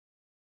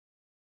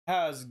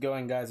How's it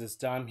going, guys? It's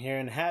Dom here,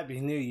 and Happy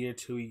New Year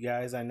to you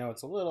guys. I know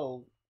it's a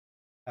little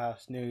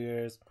past New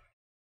Year's,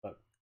 but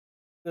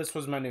this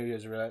was my New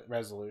Year's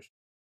resolution.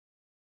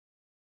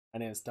 I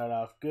didn't start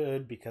off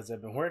good because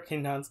I've been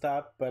working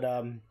nonstop, but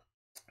I'm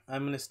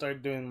gonna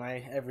start doing my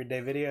everyday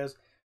videos,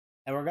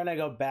 and we're gonna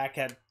go back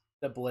at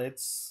the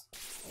Blitz,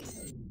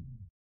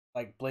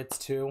 like Blitz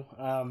 2,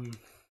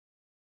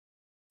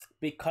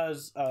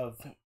 because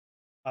of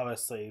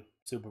obviously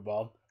Super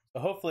Bowl.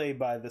 So hopefully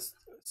by this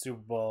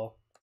Super Bowl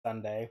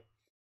Sunday,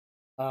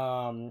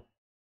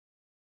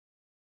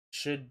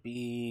 should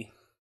be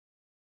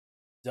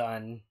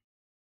done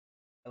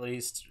at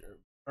least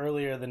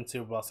earlier than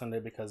Super Bowl Sunday,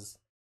 because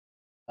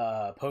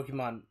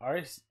Pokemon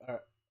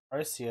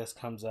Arceus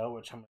comes out,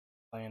 which I'm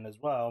playing as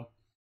well.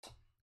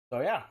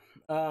 So yeah,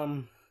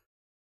 I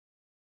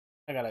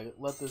gotta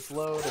let this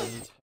load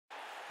and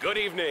good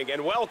evening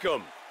and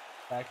welcome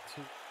back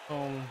to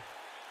home.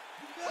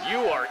 You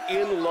are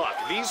in luck.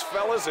 These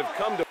fellas have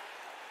come to...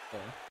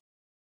 Okay.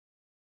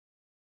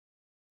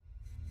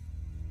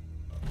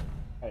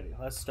 Alrighty,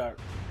 let's start.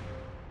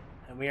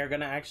 And we are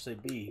gonna actually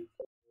be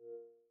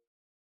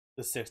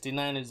the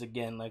 69ers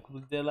again, like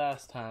we did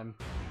last time.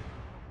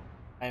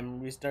 I'm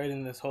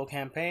restarting this whole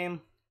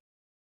campaign.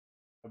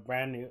 A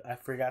brand new... I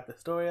forgot the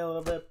story a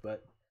little bit,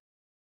 but...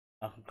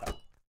 Okay.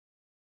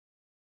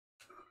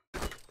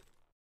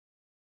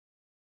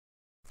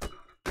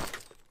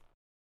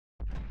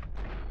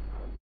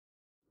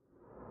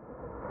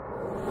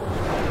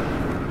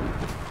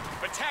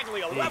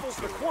 Levels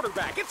the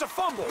quarterback. It's a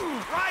fumble.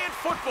 Riot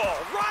football.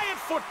 Riot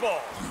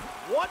football.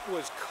 What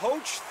was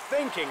Coach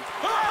thinking?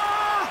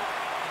 Ah!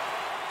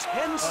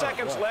 10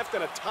 seconds left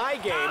in a tie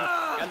game,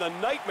 and the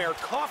Nightmare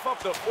cough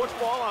up the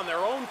football on their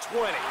own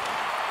 20.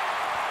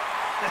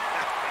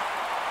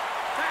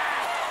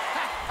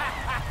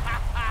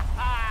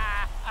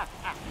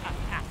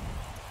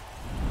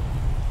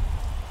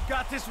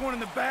 Got this one in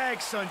the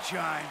bag,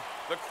 Sunshine.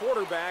 The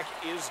quarterback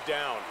is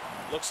down.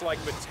 Looks like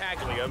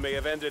Battaglia may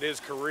have ended his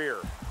career.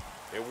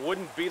 It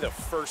wouldn't be the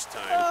first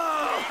time.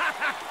 Oh.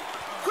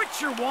 Quit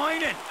your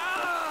whining.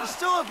 You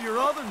still have your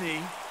other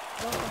knee.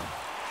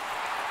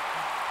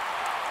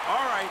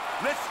 All right,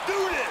 let's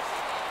do this.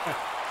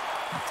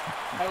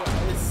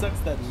 It sucks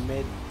that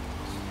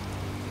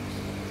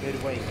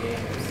midway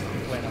games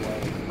went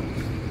away.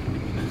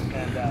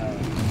 And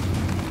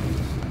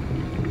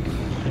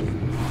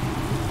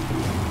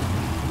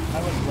I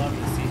would love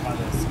to see how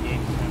this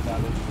game turned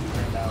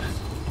out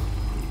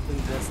in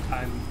this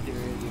time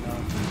period, you know.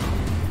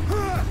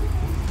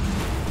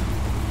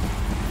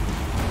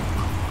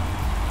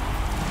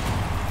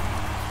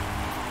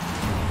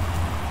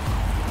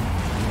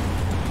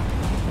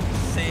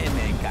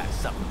 Sandman got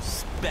something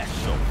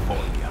special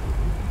for you.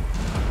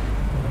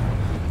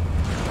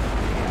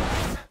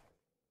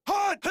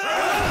 Hunt!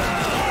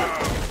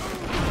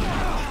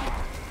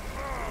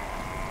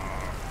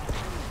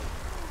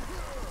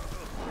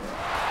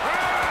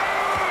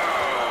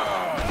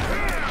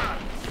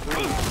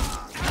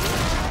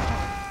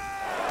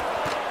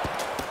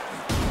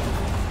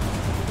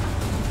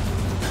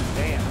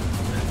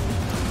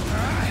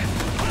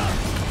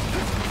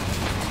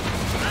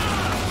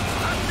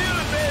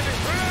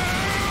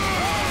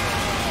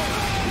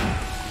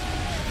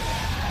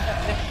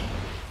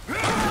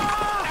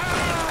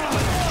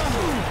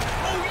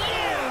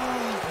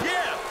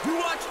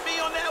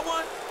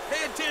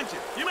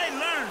 You may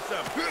learn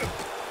something.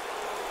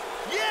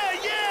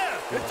 Yeah!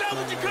 Is that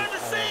what you come to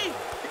see?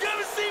 You come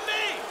to see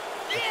me?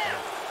 Yeah!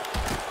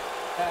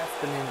 That's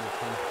the name of the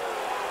thing.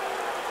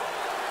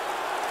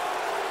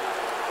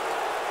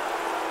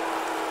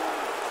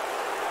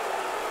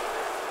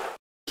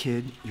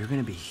 Kid, you're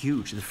gonna be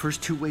huge. The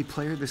first two-way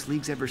player this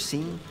league's ever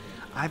seen.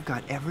 I've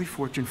got every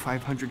Fortune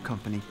 500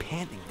 company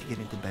panting to get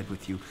into bed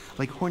with you,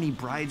 like horny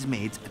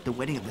bridesmaids at the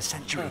wedding of the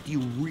century. Do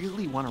you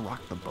really want to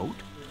rock the boat?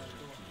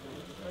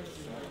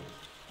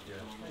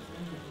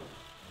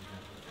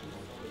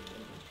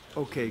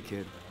 Okay,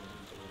 kid.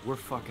 We're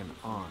fucking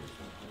on.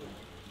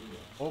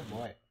 Oh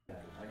boy.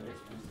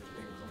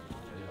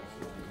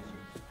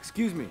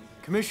 Excuse me,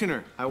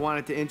 Commissioner. I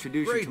wanted to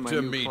introduce you to my new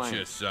client. Great to meet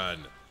you,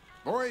 son.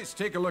 Boys,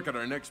 take a look at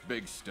our next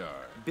big star.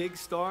 Big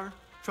star?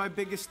 Try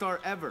biggest star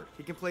ever.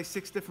 He can play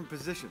 6 different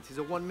positions. He's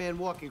a one-man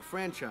walking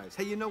franchise.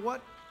 Hey, you know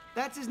what?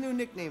 That's his new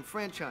nickname,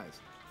 Franchise.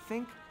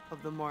 Think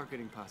of the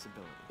marketing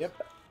possibility.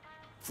 Yep.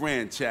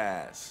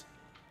 Franchise.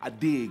 I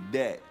dig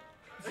that.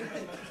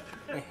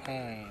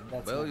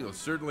 Well, you'll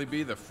certainly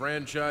be the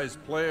franchise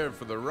player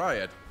for the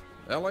Riot.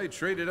 LA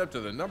traded up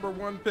to the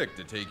 #1 pick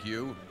to take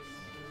you.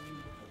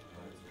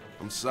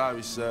 I'm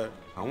sorry, sir.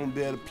 I won't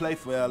be able to play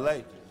for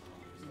LA.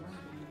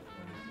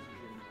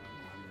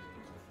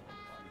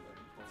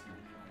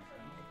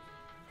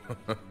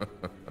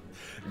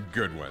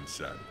 Good one,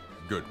 son.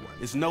 Good one.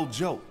 It's no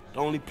joke.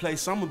 The only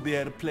place I'm gonna be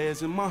able to play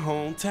is in my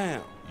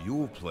hometown.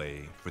 You'll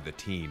play for the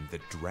team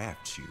that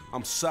drafts you.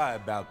 I'm sorry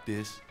about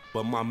this.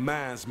 but my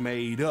mind's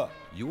made up.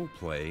 You'll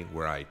play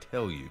where I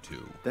tell you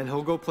to. Then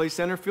he'll go play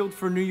center field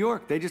for New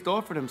York. They just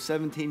offered him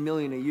 $17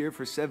 million a year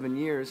for 7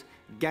 years,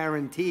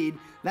 guaranteed.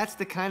 That's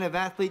the kind of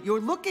athlete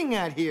you're looking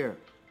at here.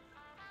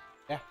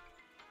 Yeah.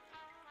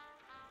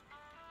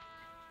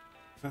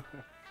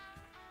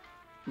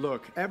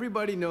 Look,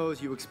 everybody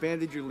knows you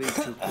expanded your league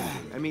too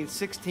quickly. I mean,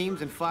 6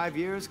 teams in 5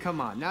 years?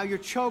 Come on. Now you're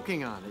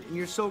choking on it. And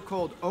your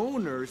so-called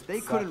owners,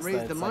 they couldn't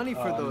raise the money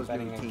for those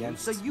new teams,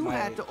 so you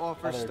had to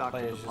offer stock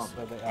to the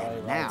public.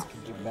 And now,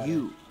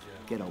 you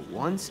get a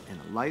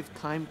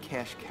once-in-a-lifetime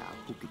cash cow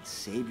who could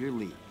save your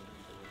league.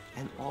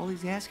 And all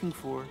he's asking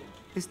for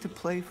is to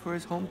play for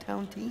his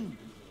hometown team.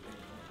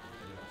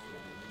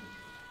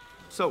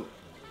 So,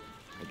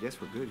 I guess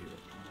we're good here.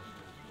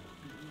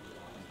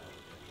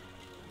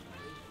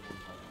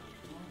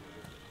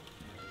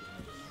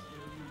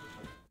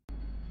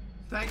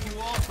 Thank you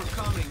all for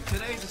coming.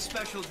 Today's a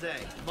special day.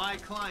 My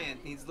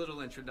client needs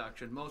little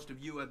introduction. Most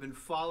of you have been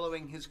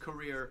following his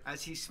career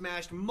as he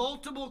smashed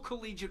multiple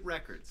collegiate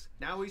records.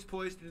 Now he's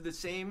poised to do the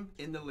same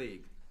in the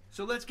league.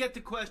 So let's get the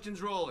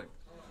questions rolling.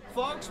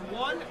 Folks,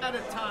 one at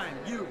a time.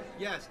 You,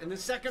 yes, in the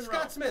second row.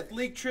 Scott Smith,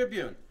 League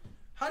Tribune.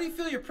 How do you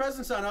feel your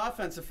presence on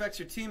offense affects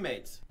your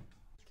teammates?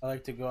 I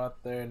like to go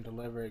out there and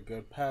deliver a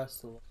good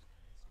pass,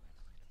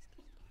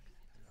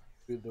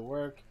 do the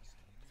work.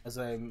 As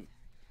I'm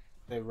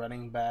a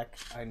running back,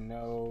 I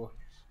know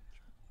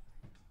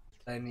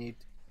I need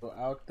to go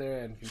out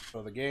there and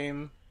control the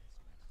game.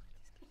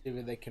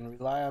 Either they can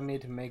rely on me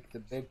to make the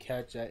big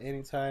catch at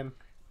any time.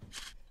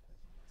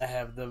 I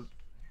have the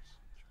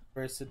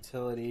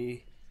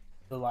versatility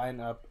to line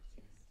up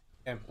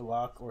and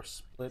block or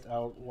split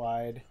out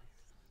wide.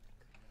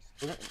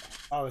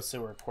 Obviously,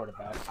 we're a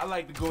quarterback. I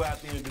like to go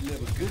out there and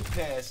deliver good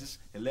passes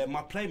and let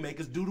my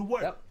playmakers do the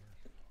work. Yep.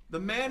 The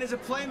man is a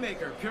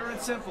playmaker, pure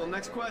and simple.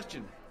 Next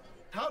question.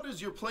 How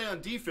does your play on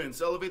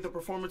defense elevate the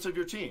performance of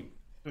your team?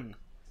 I'm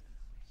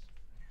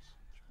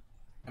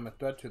a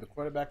threat to the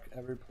quarterback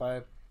every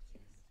play.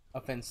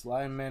 Offense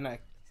linemen, I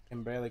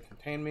can barely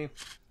contain me.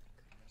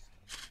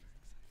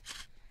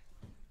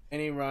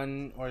 Any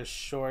run or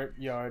short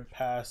yard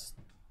pass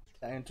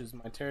that enters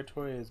my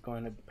territory is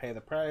going to pay the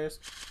price.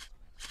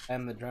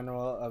 I'm the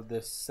general of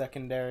this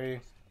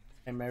secondary.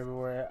 I'm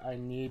everywhere I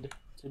need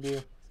to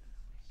be.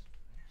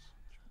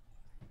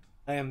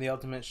 I am the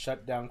ultimate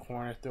shutdown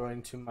corner.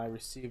 Throwing to my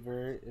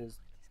receiver is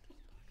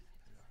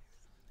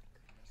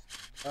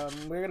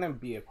we're gonna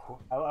be I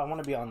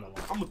want to be on the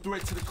line. I'm a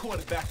threat to the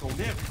quarterback on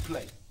every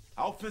play.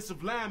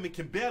 Offensive linemen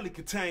can barely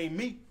contain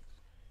me.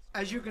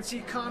 As you can see,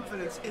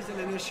 confidence isn't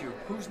an issue.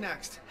 Who's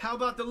next? How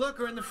about the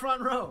looker in the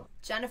front row?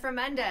 Jennifer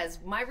Mendez.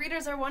 My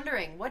readers are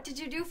wondering, what did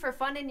you do for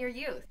fun in your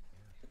youth?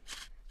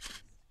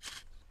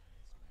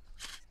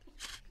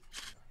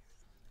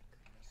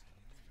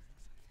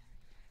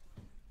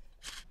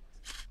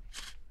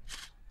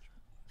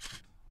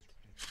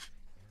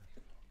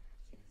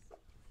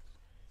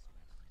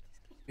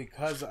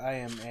 Because I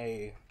am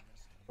a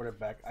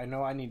quarterback, I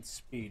know I need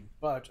speed,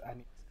 but I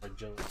need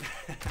agility.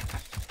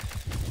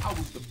 I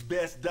was the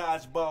best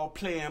dodgeball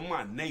player in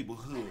my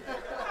neighborhood.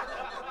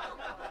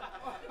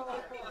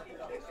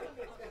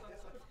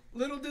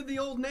 Little did the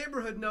old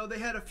neighborhood know they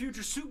had a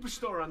future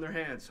superstar on their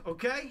hands,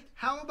 okay?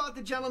 How about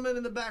the gentleman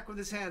in the back with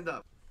his hand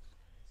up?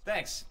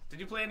 Thanks. Did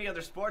you play any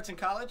other sports in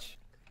college?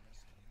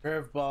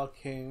 Curveball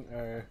king,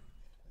 or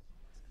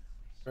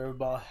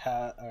curveball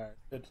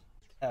could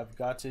have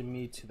gotten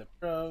me to the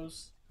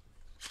pros.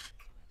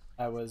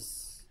 I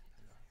was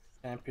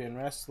champion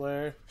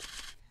wrestler.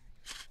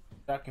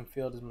 Track and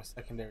field is my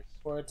secondary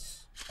sport.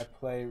 I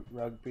play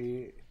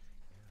rugby,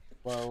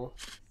 well,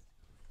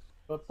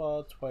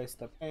 football, twice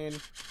the pain.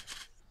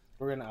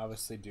 We're gonna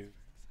obviously do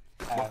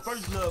pass. My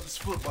first love is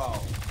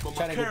football, but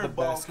my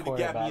curveball could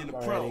have got me in the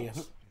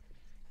pros.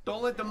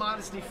 Don't let the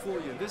modesty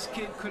fool you. This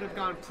kid could have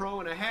gone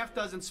pro in a half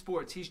dozen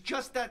sports. He's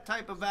just that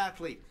type of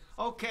athlete.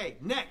 Okay,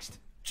 next.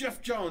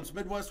 Jeff Jones,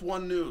 Midwest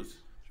One News.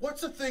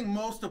 What's the thing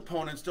most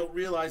opponents don't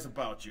realize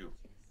about you?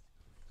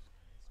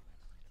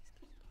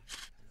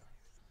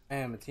 I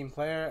am a team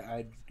player.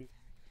 I do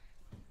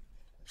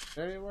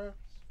very well.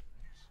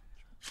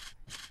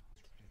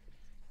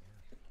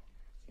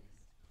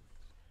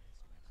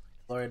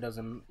 Glory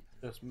doesn't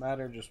just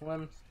matter, just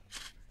win.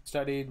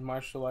 Studied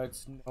martial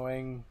arts,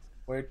 knowing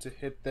where to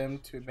hit them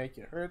to make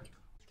it hurt.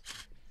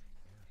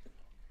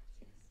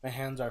 My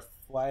hands are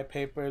fly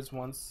papers.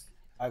 Once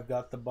I've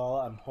got the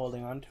ball, I'm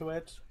holding on to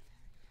it.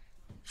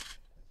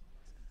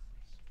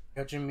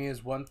 Catching me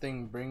is one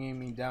thing, bringing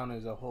me down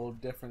is a whole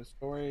different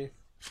story.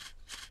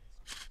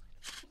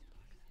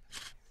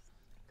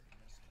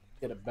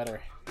 Get a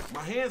better.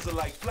 My hands are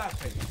like fly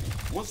paper.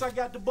 Once I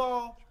got the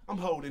ball, I'm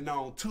holding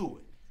on to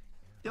it.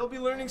 They'll be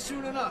learning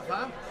soon enough,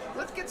 huh?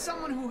 Let's get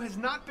someone who has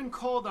not been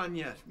called on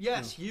yet.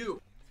 Yes,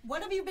 you.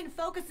 What have you been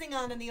focusing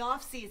on in the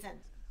off-season?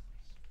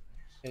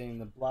 Hitting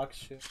the block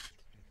shift,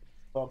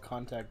 ball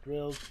contact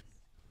drills,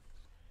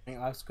 doing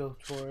obstacle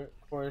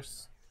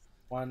course,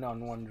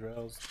 one-on-one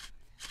drills.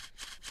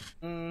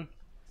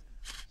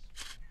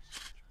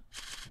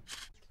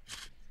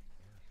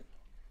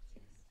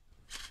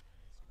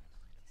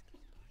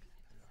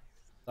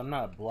 I'm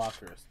not a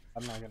blocker. So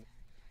I'm not gonna.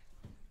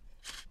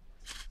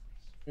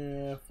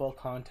 Yeah, full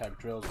contact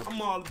drills.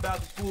 I'm all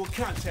about the full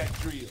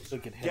contact drills. So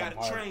can hit him Gotta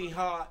hard. train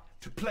hard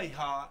to play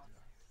hard.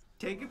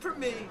 Take it from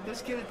me,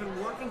 this kid has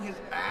been working his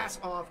ass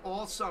off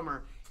all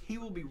summer. He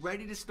will be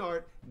ready to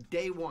start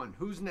day one.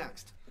 Who's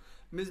next?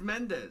 Ms.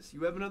 Mendez,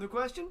 you have another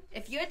question?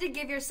 If you had to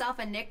give yourself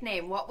a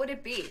nickname, what would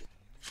it be?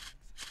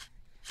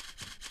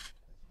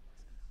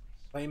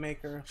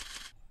 Playmaker.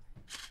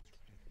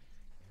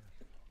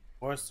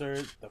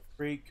 Forcer, the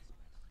freak.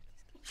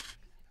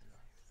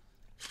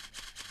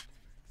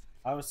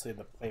 Obviously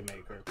the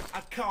playmaker.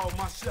 I call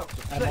myself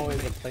the I'm always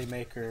a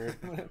playmaker.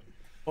 playmaker.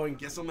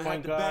 Guess I'm gonna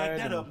have to bag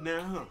that up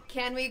now, huh?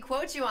 Can we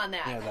quote you on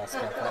that? Yeah, that's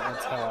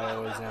how I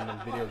always am in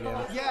video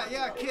games.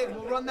 Yeah, kid,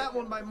 we'll run that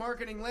one by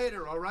marketing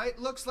later, all right?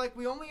 Looks like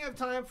we only have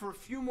time for a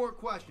few more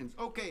questions.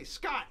 Okay,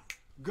 Scott,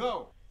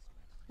 go.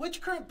 Which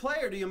current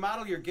player do you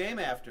model your game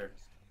after?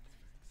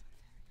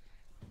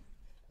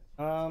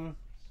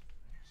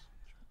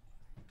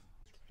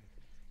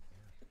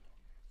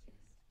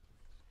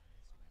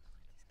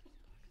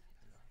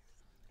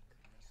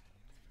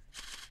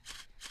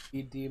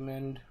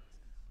 E-Demon.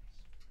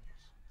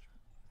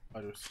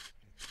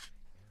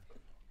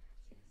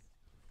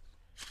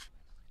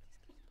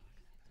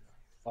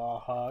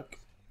 Hawk.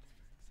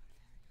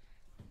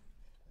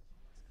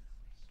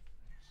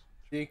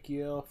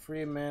 Ezekiel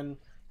Freeman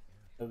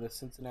of the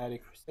Cincinnati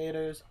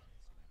Crusaders.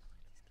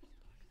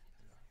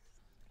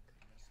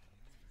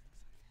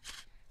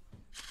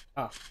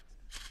 Huh.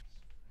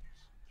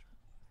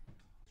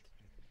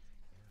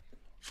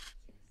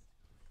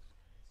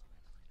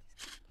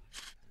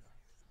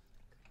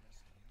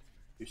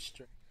 You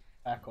straight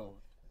tackle.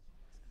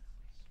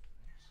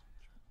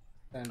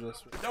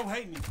 Don't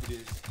hate me for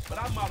this, but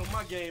I model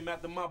my game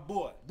after my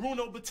boy,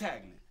 Bruno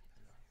Battaglia.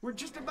 We're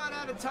just about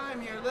out of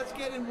time here. Let's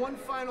get in one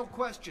final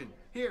question.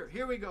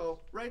 Here we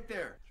go, right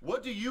there.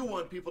 What do you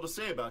want people to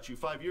say about you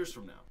 5 years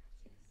from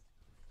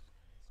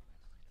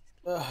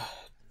now?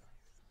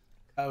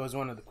 I was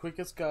one of the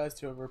quickest guys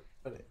to ever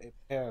put a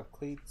pair of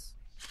cleats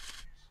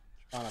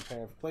on a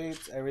pair of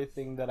cleats.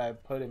 Everything that I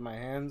put in my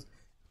hands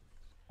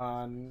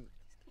on,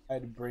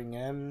 I'd bring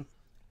in.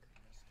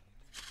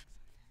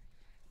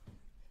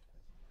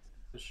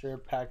 For sure,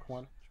 pack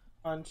one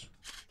punch.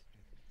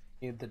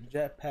 Need the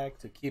jetpack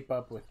to keep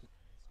up with me.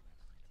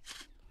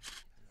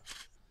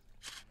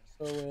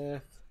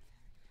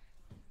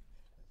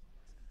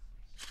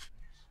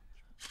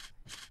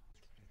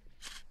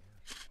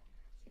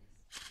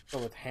 Go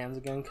with hands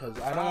again, because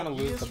I don't want to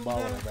lose the ball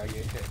whenever I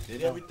get hit.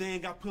 Did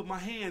everything I put my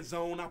hands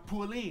on, I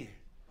pull in.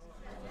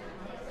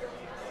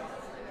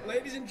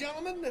 Ladies and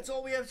gentlemen, that's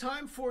all we have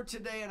time for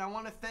today, and I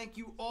want to thank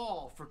you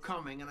all for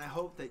coming, and I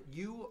hope that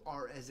you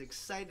are as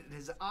excited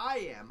as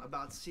I am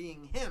about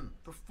seeing him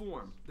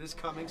perform this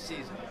coming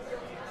season.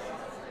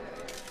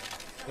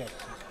 Yeah.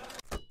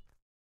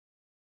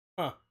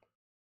 Huh.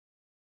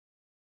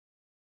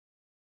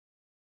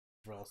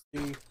 We'll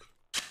see.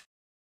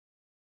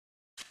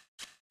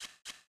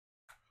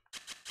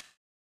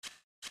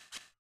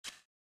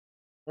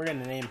 We're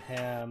gonna name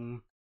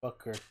him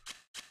Booker.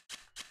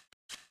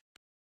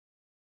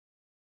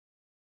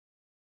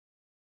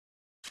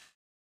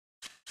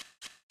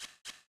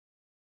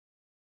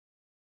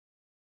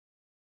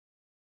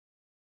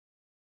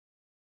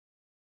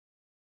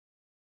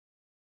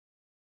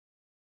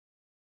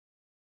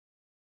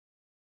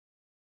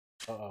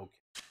 Uh-oh.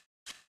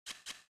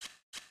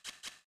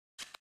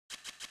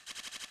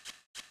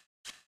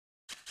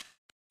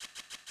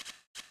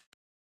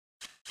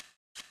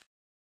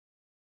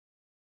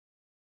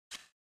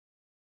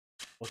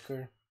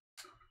 Booker.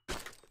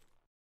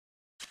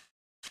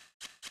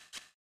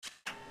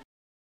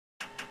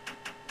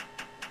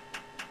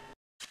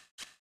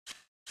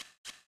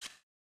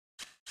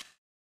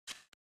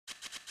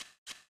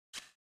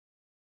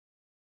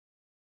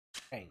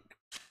 Hank.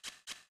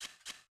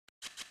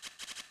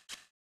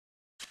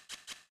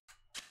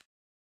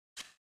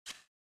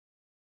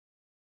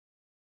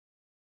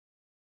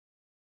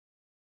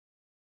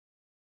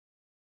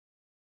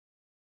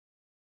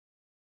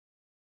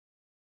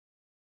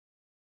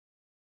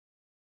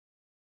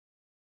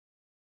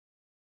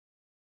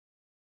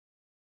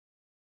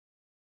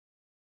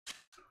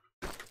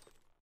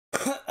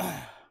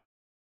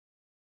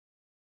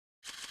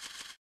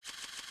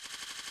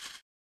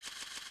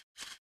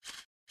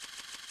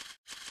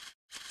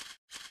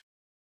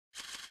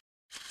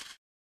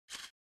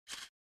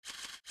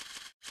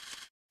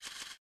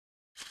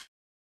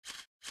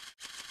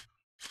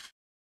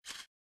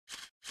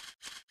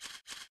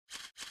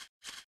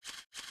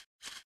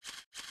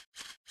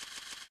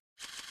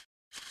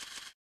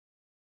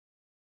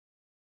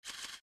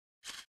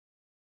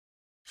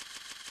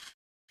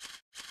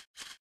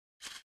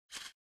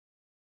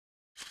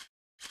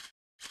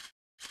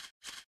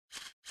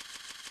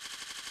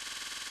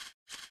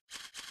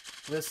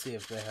 Let's see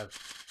if they have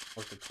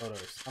North Dakota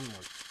or somewhere.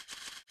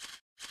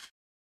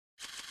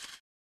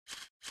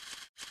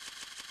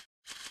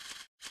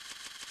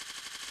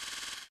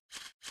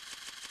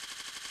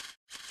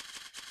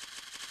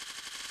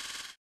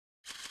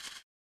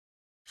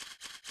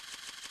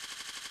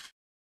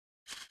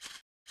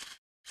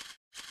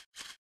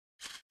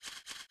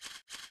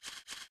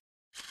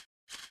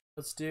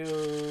 Let's do.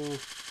 We'll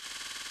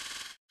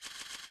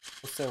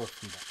stay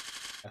with him.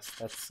 Yes,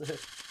 that's it.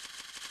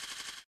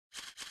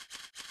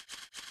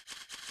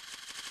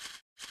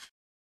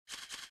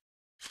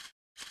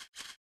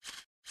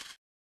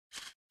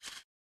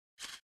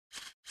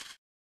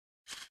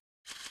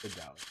 Good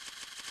dollar.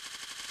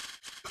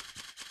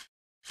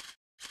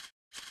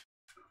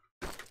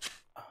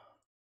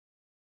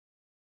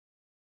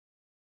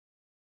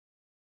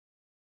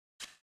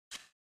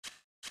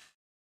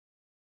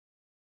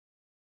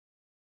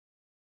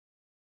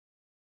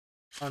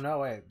 Oh no,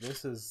 wait,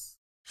 this is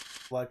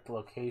select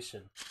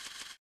location.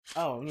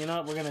 Oh, you know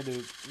what we're gonna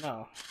do?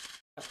 No.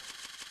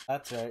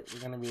 That's right, we're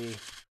gonna be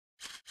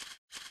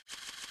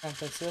San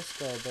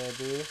Francisco,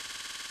 baby.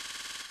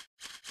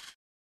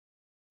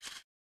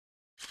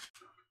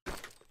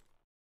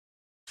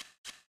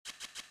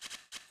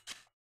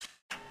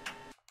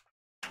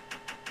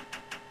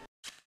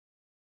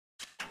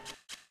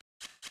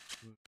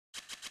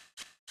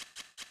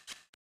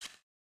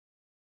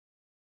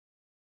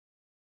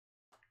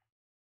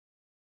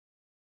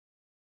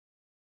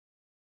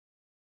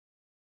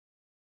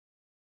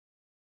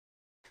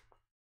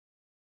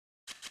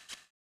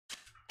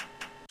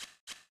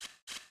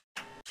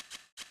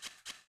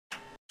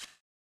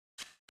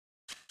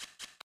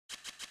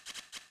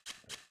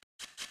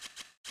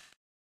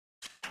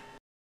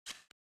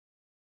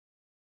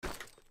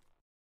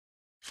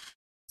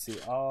 See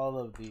all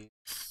of these.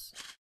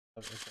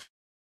 Okay.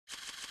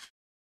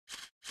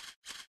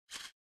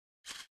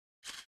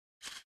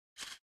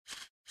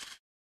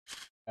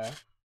 Okay.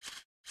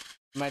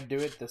 Might do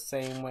it the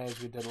same way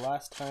as we did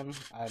last time.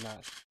 I'm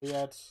not sure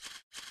yet.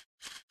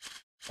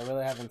 I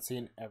really haven't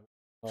seen every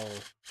single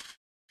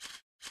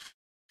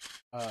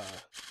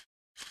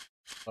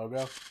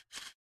logo.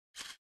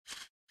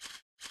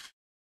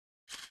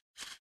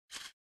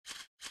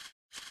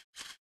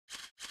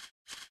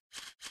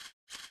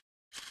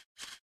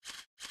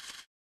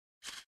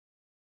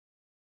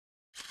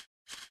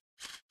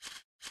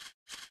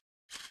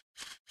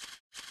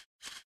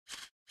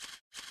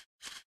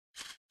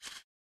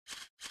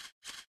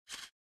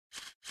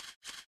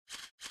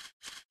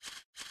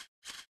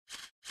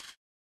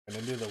 I'm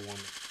gonna do the woman.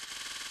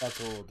 That's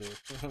what we'll do.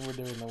 We're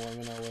doing the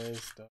woman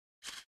always stuff.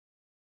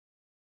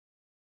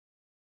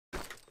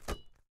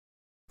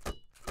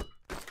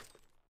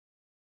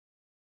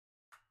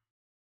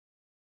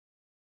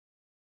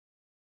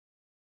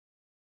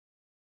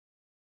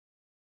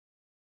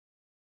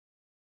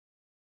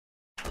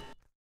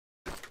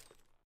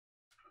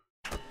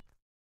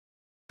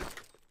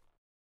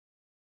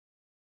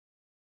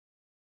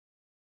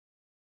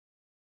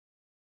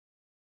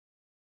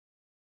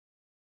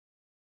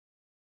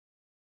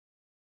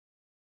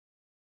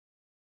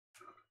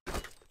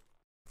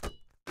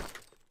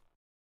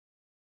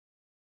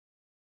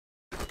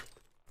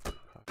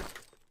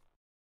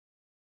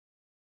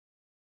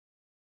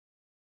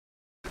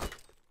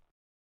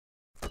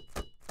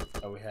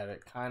 Oh, we had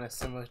it kind of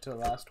similar to the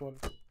last one.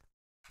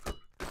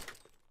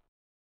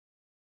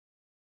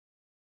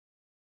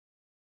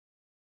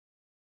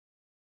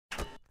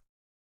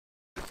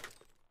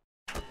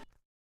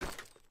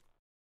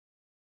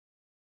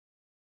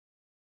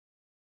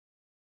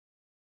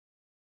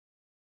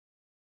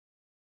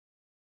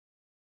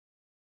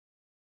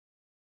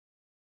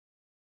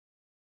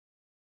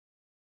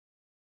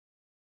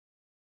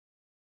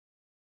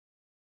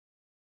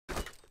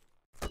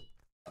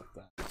 Like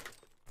that.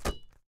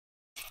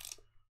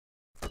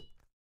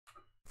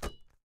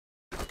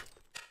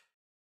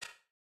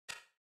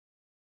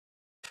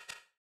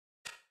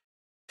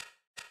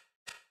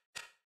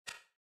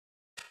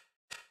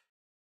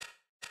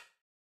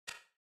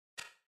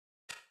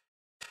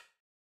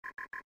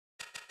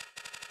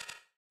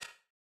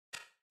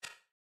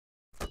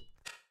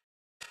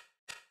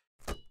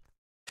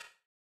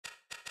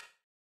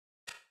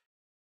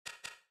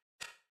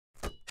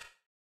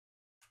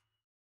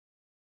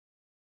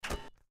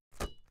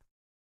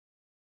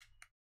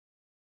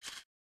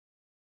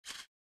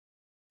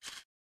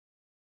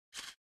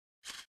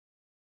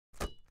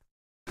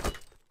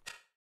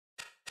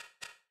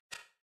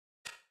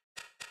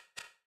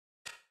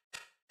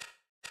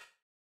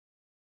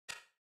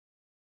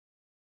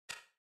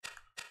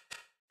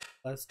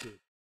 Let's do it.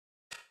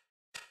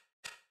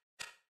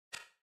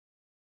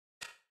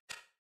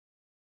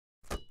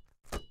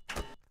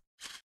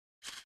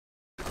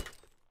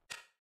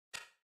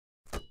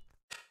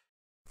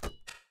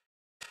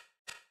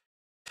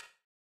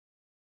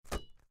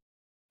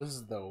 This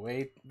is the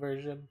weight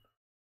version.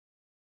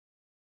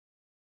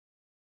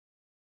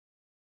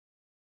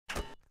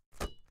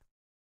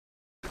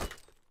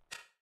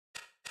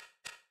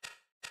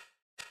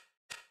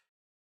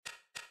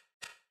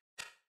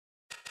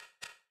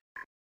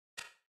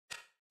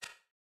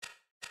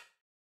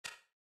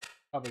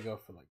 Probably go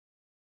for like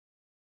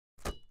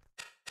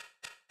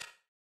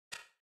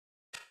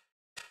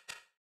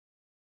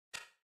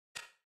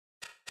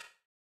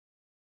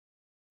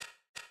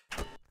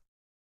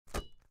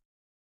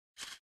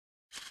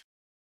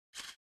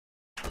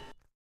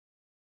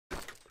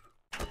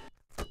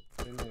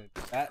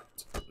that.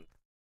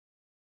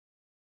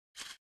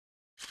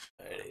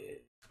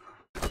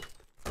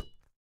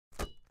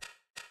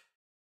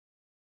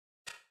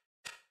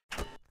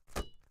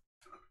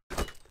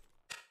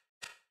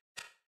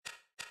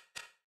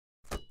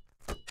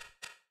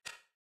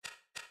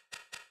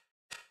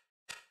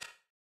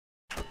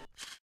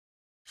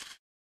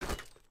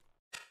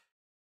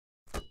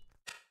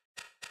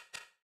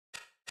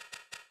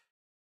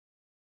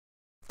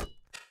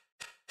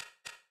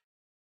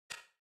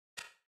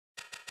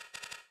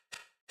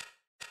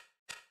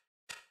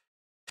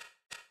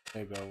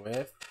 They go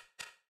with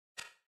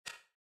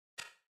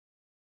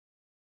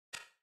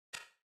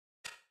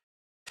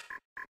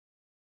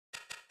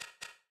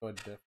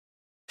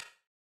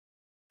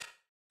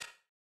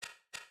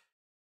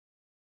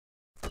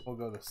we'll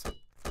go the same.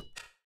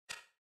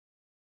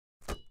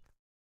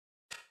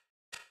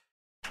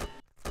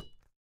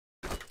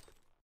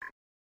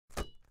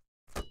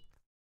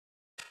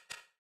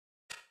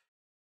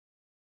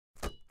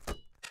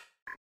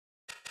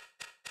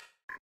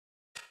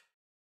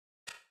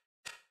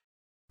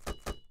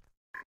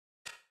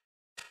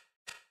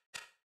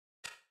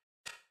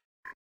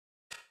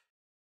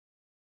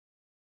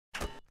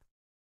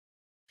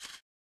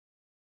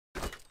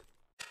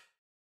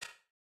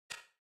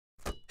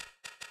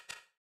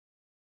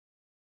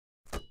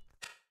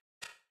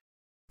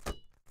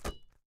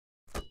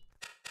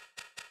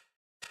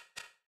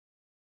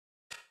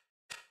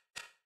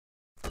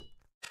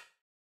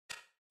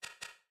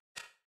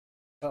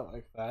 Felt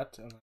like that,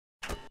 and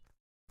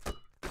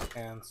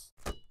hands.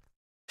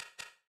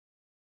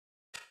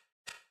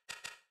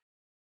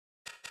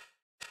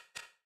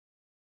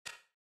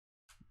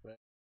 Red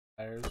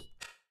tires.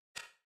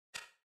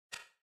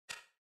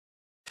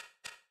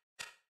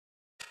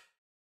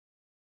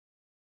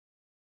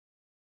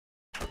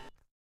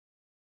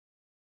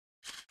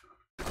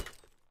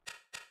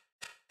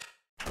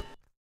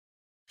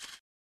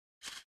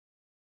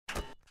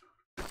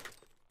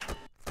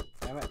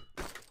 Damn it.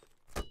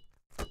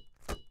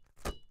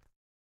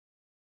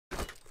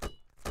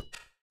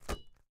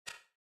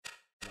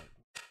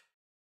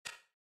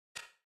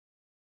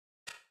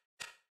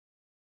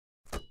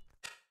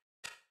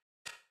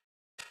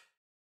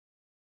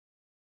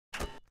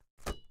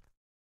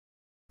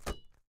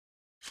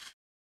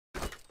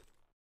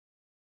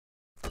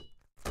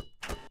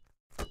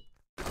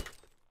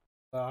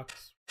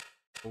 Box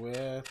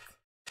with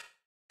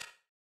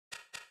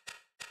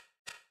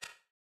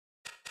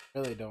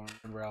really don't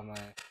remember all my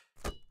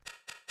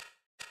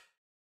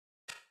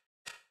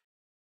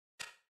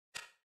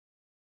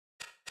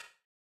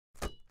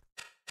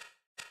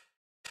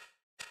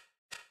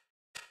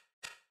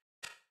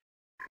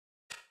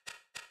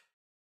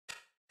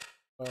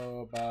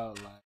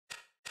about like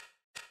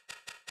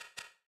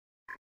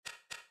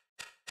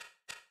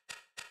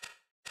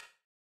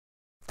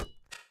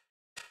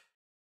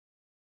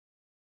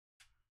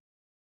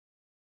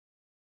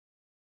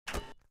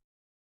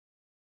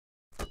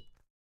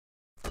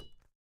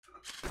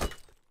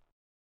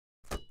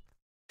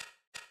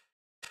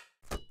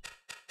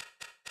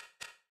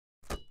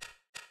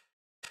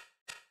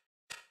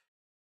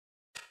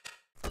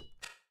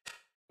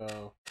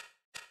go.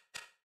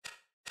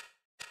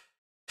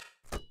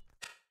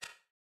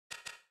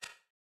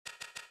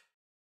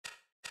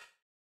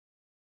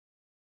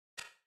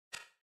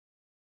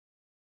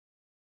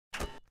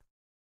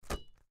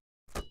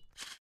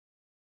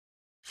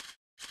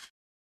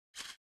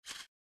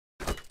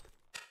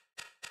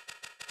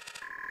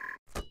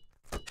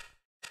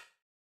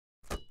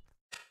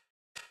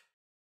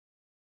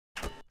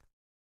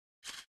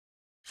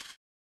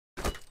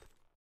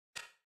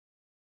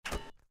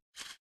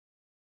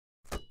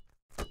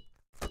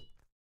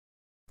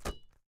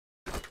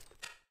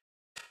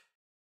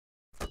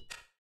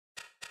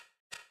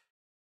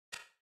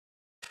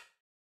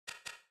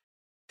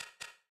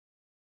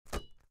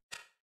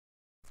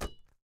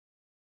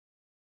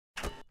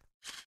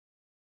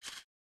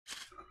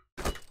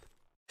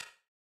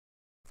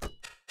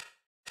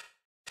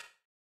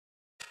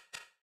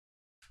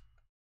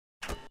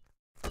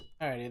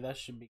 Alrighty, that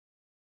should be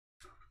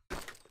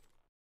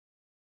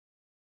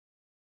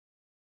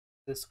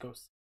this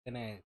goes in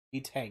a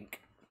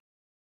tank.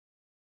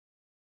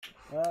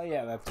 Oh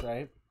yeah, that's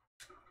right.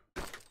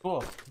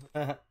 Cool.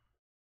 Sorry,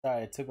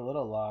 it took a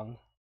little long.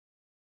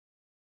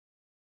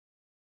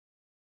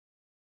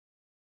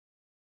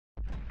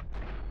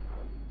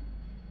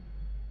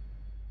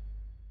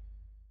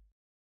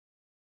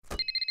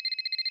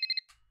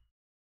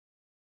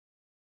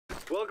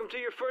 Welcome to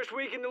your first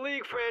week in the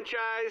league,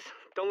 franchise.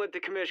 Don't let the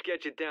commish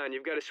get you down.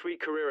 You've got a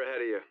sweet career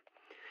ahead of you.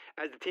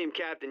 As the team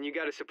captain, you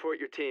got to support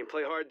your team.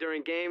 Play hard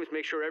during games,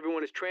 make sure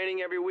everyone is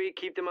training every week,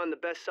 keep them on the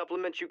best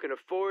supplements you can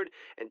afford,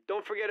 and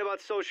don't forget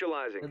about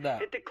socializing.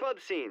 Hit the club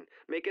scene.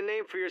 Make a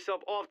name for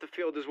yourself off the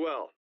field as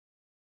well.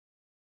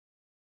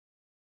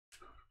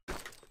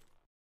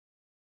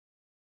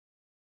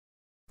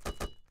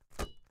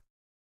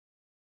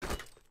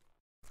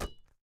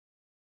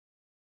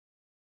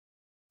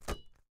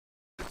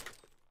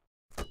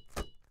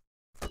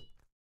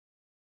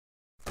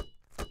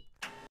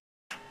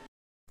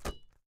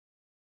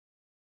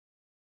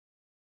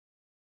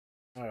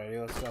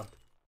 Alrighty, let's go.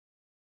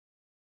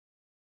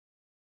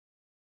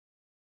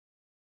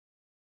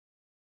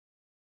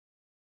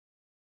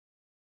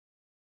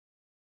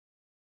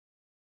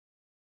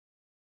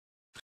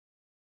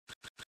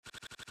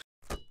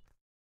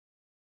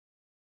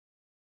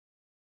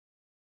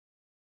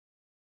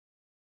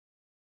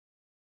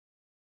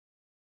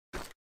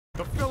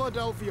 The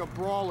Philadelphia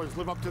Brawlers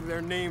live up to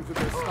their names with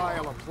their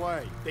style of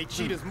play. They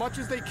cheat as much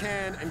as they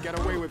can and get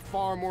away with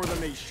far more than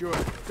they should.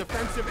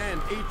 Defensive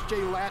end H.J.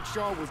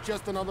 Latshaw was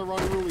just another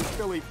unruly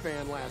Philly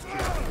fan last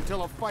year,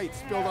 until a fight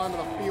spilled onto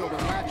the field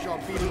and Latshaw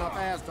beat enough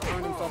ass to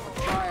earn himself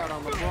a tryout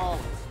on the Brawlers.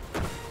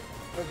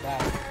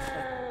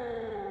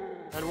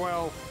 And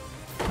well,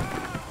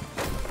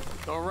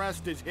 the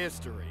rest is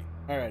history.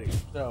 Alrighty,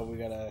 so we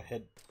gotta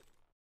hit.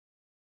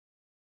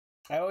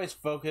 I always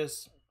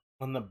focus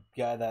on the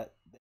guy that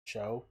they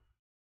show.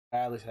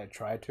 At least I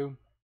try to.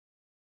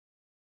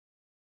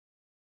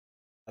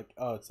 Like,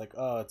 it's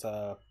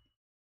a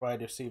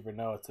wide receiver.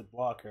 No, it's a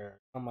blocker.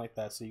 Something like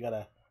that. So you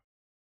gotta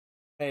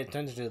pay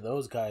attention to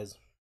those guys.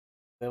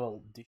 They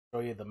will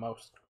destroy you the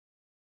most.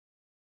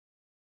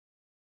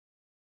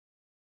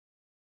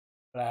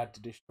 But I had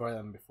to destroy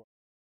them before.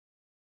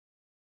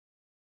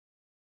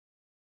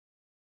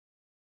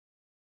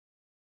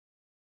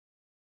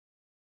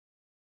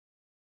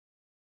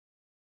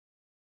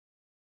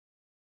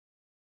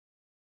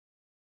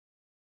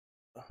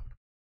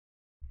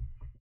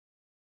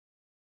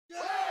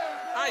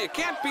 You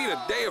can't beat a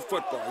day of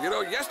football. You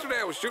know, yesterday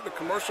I was shooting a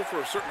commercial for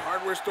a certain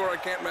hardware store I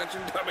can't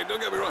mention. I mean,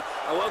 don't get me wrong,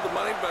 I love the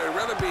money, but I'd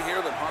rather be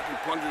here than hawking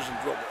plungers and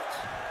drill bits.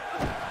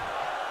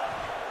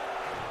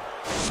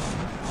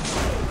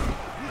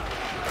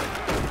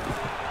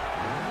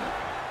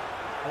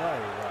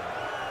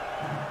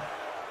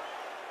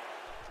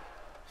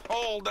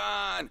 Hold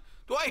on.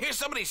 Do I hear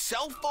somebody's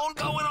cell phone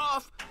going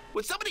off?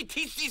 Would somebody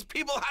teach these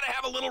people how to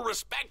have a little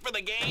respect for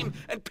the game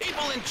and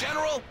people in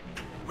general?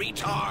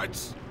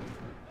 Retards.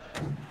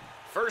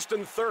 1st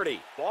and 30.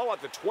 Ball at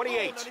the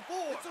 28.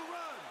 Goal 94. It's a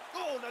run.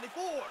 Goal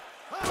 94.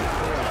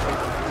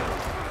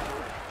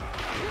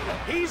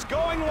 He's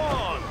going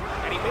long,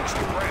 and he makes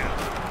the grab.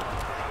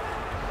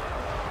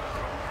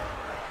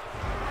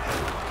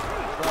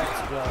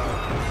 Let's go.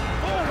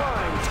 Goal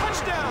line.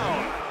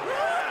 Touchdown.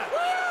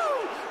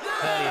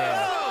 Hell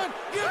yeah.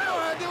 You know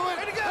how to do it.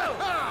 Way to go.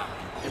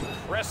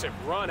 Impressive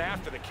run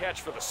after the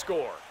catch for the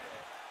score.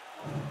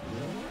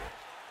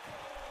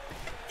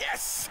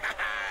 Yes!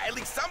 At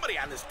least somebody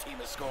on this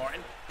team is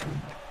scoring.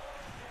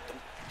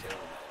 Don't tell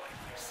my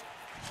wife I said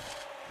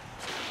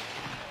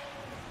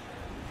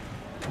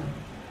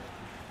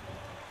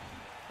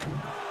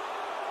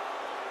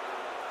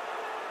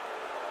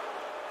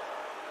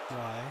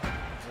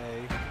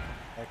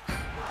Y-A-X.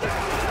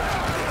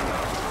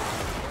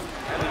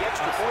 And the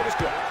extra point is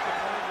good.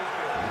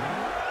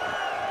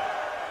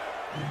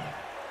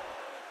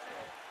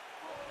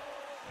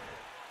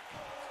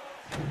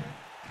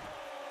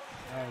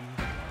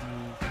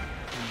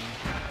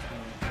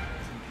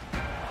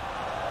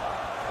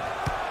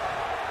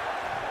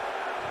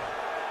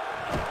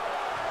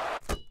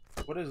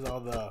 What is all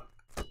the...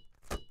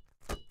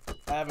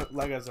 I haven't,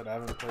 like I said, I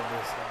haven't played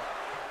this yet.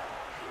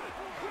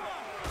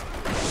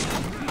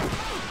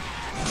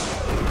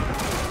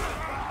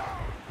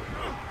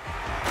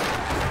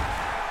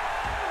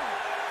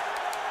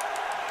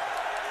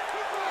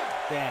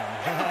 Damn.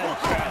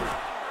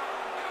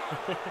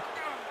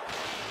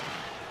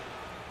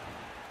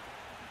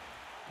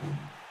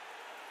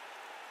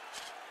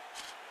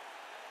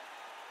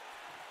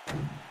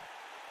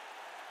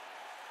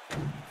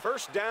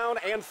 First down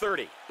and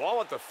 30.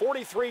 Ball at the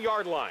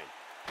 43-yard line.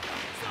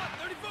 Slot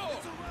 34.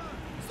 It's a run.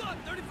 Slot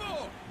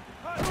 34.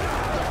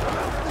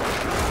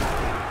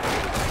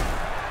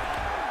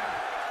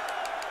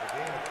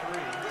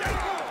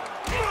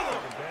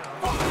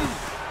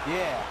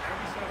 Yeah.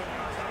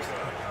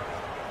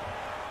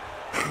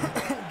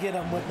 Get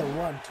him with the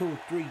 1, 2,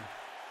 3.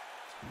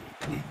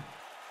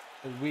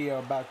 We are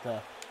about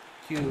to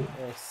cue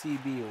a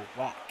CB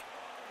whack.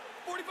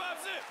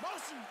 45 zip.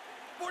 Motion.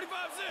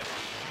 45 zip.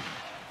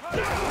 Go,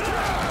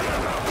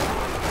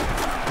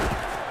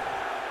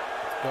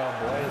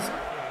 boys.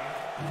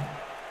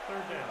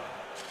 3rd down.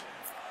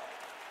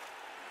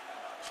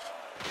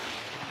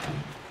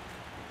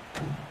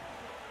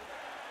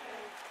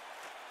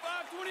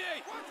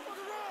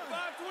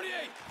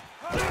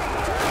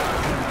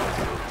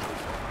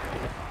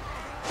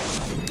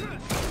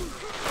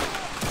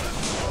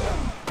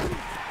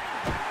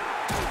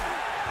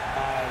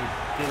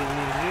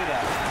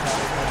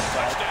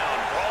 Touchdown,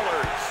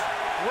 Brawlers.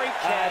 Great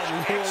catch,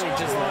 excellent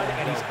just run, let it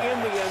and go he's back. in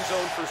the end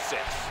zone for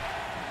 6.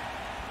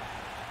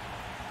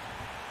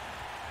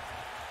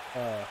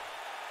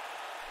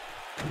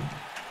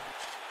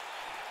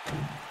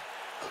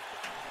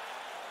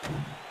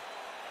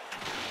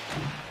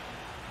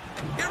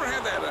 You ever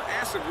had that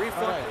acid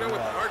reflux, you know,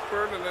 with the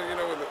heartburn and then, you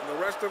know, with the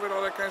rest of it,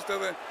 all that kind of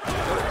stuff? I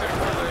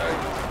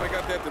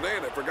got that today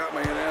and I forgot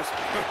my acid.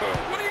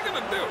 What are you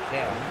going to do?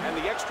 Yeah. And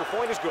the extra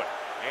point is good.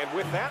 And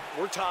with that,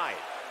 we're tied.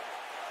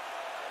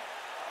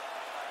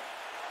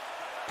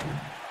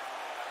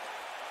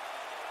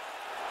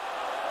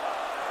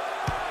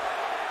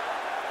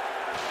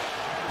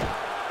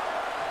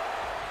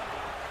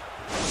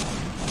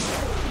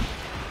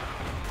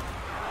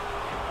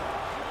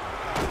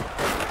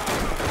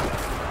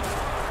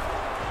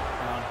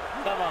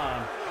 Come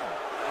on.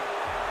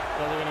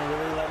 So they're gonna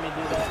really let me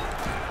do that?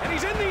 And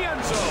he's in the end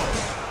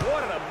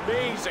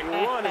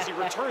run as he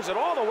returns it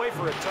all the way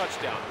for a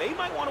touchdown. They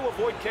might want to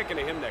avoid kicking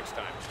to him next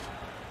time.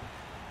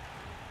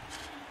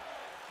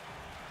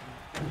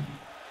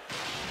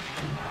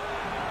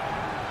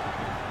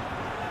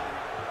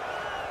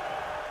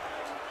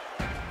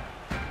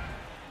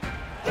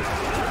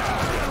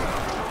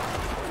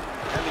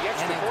 And the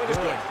extra point is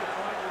good.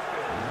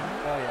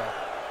 Oh, yeah.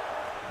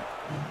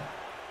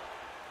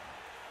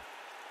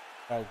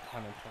 I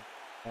kind of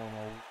don't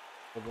know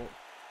a bit.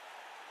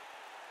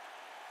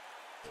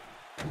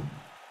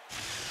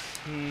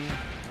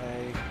 P-A-D-A-D.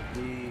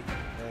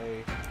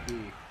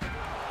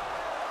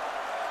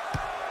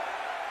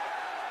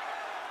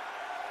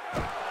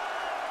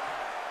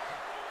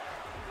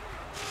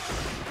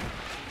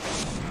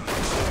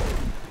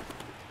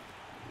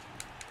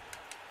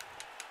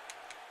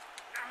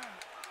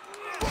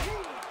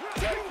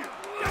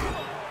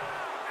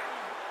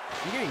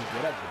 I'm getting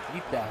good at the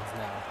deep downs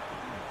now.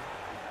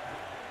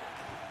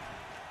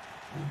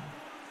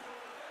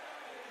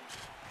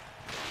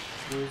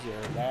 Who's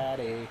your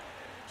daddy?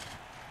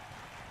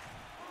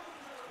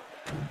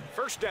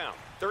 First down,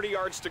 30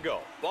 yards to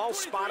go. Ball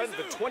spotted at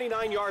the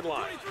 29-yard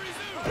line.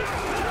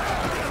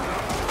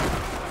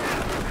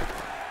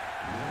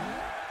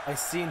 I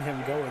seen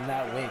him going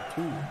that way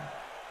too.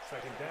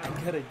 I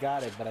could have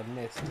got it, but I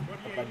missed.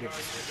 If I did.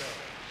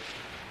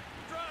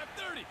 Drive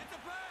 30. It's a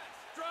pass.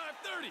 Drive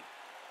 30.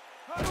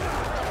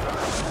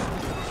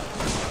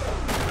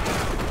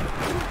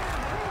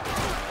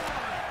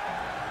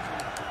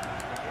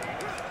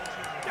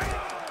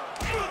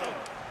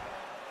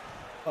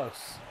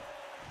 Close.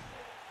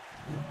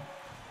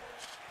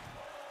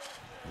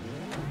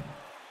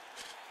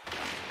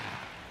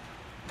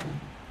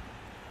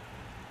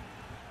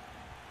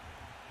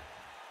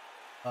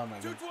 Oh my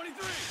god.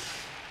 223.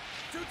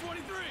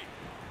 223.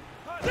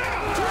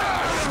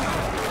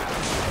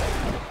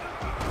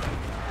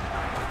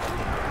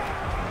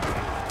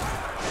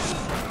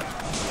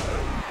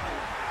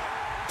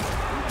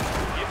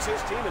 Gives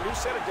his team a new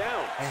set of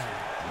downs.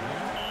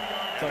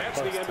 And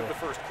that's the end of the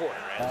first quarter.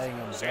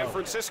 As San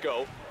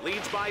Francisco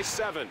leads by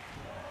 7.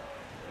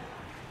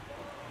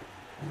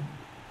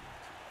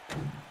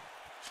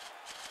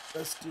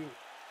 Let's do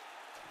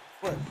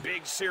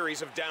Big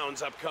series of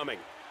downs upcoming.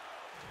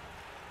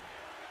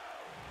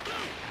 And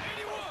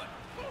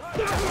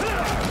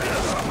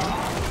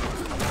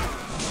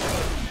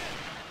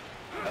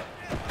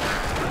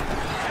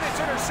it's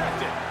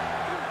intercepted.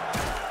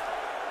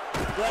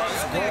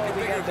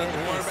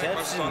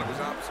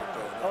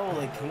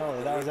 Holy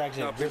cannoli, that was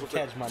actually a good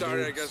catch, my dude.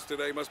 Sorry, I guess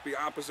today must be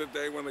opposite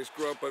day when they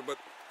screw up, but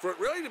for it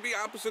really to be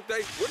opposite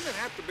day, wouldn't it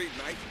have to be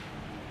night?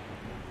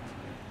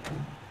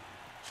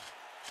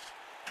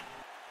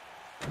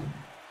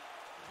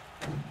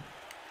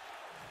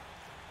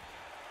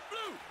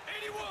 Blue,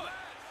 81.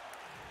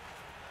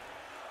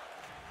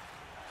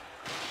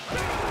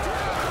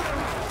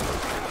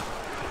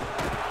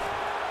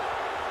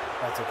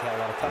 That's okay, I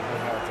got a couple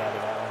of yards out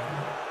of that one.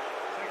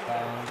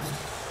 Balance.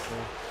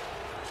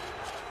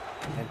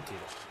 Empty.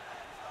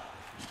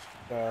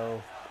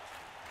 Go.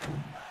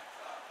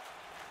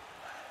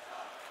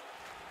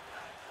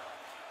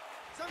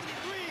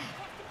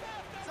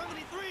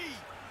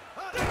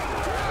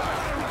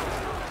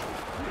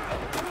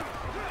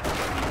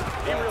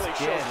 He really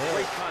showed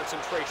great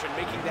concentration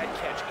making that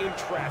catch in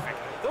traffic.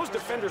 Those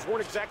defenders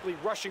weren't exactly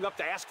rushing up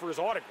to ask for his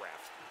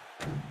autograph.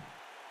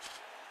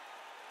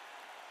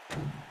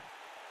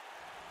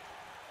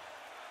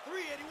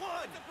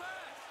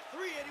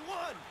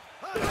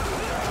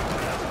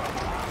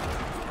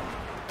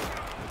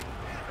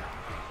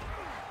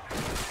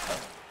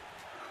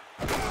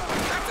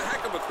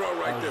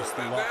 Right there.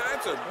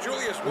 That's a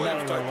Julius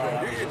Williams type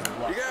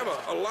throw. You have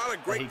a lot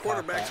of great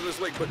quarterbacks in this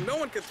league, but no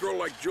one can throw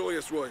like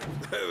Julius Williams.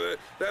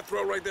 That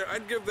throw right there,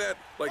 I'd give that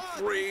like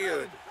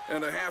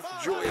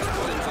 3.5 Julius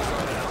Williams.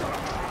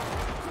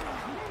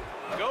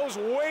 Goes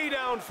way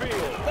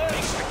downfield.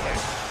 Makes the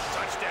catch.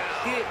 Touchdown.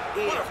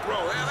 What a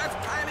throw. Yeah, that's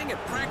timing and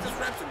practice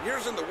reps and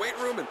years in the weight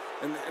room and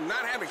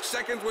not having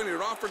seconds when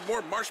you're offered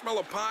more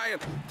marshmallow pie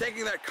and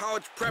taking that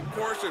college prep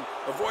course and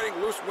avoiding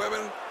loose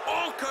women,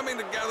 all coming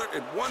together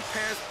in one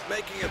pass,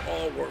 making it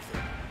all worth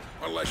it.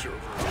 Unless you're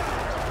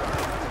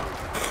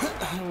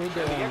We did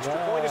the extra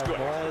point is good.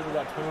 Boy, we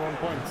got 21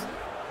 points.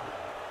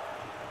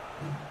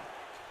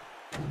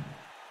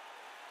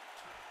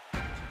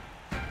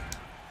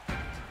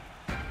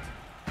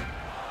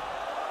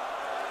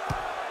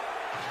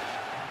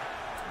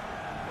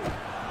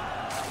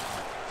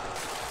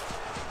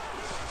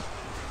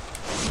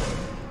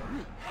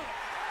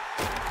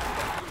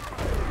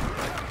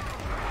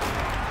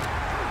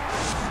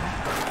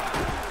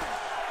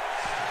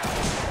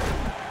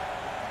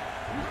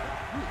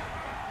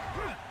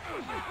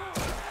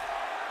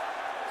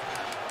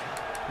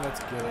 Let's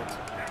get it.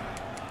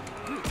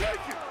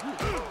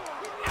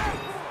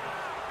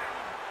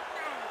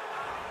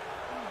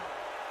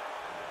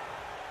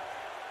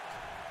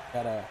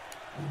 Gotta.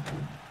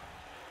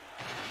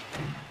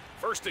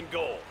 First and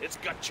goal. It's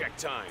gut check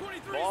time.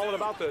 Ball at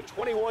about the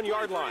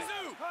 21-yard line.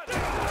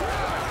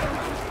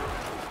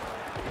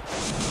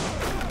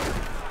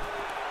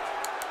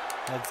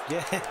 Let's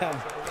get him.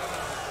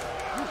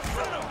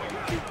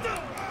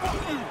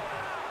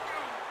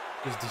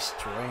 Just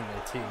destroying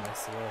their team, I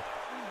swear.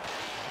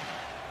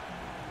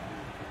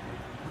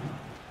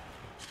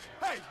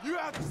 Hey, you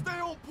have to stay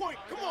on point.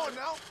 Come on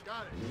now.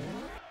 Got it.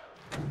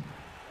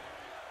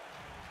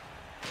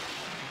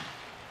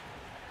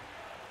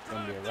 It's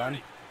gonna be a run.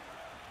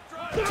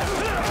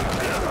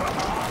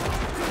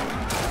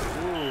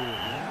 Ooh.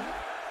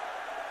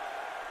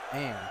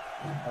 Man,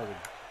 that was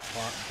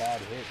a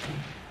bad hit.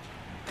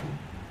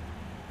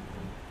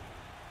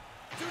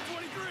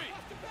 223.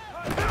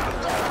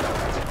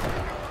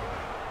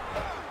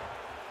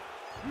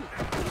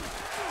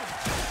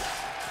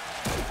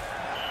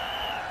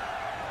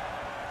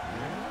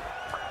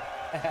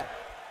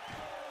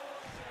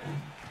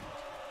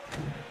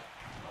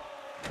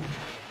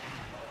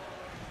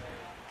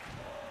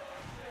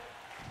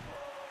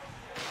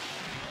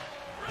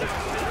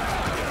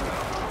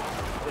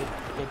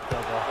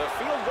 The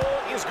field goal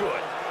is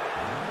good.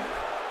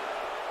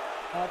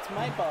 That's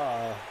my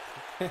ball.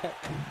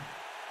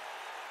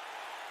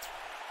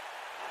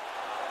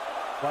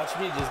 Watch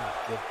me just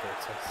get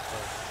this.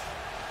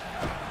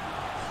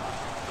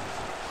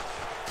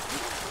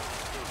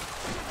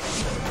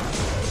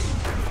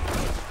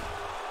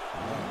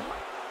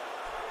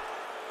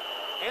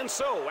 And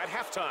so, at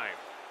halftime,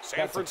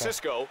 San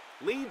Francisco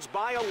leads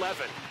by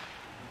 11.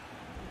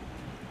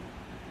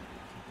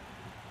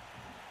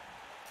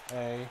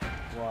 A,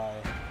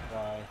 Y,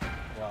 Y,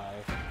 Y,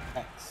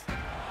 X.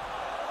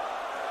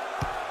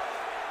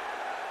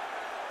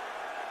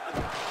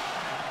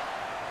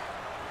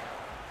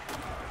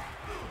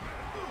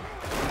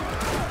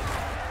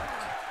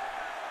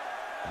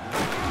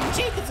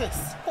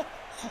 Jesus!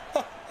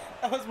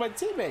 That was my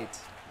teammate.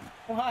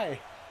 Why?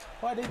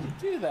 Why did you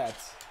do that?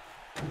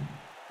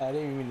 I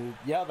didn't even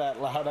yell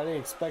that loud. I didn't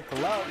expect to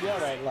yell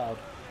that loud.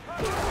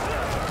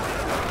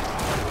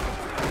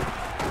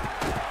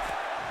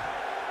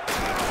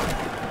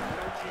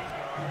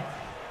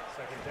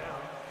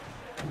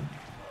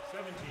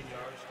 17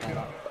 yards to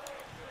go.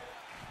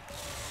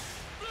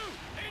 Blue,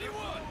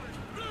 81.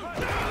 Blue.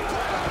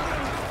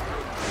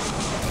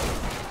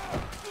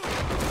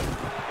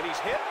 And he's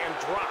hit and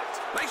dropped.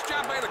 Nice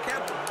job by the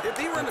captain. If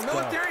he were in the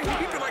military,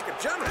 he'd be like a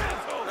general.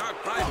 No, I'd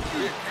probably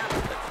be a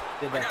captain.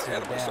 Did I that got to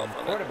ahead the of myself damn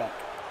on quarterback.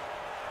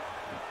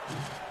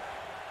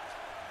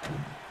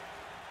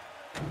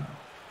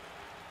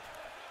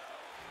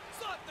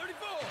 Slot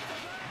 34.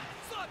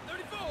 Slot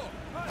 34.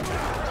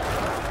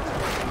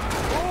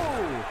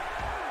 Oh!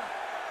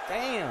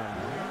 Damn!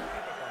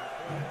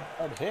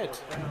 Hard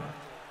hit.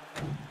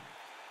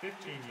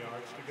 15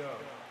 yards to go.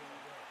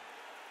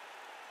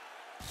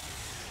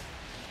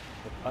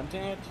 They're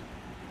punting it?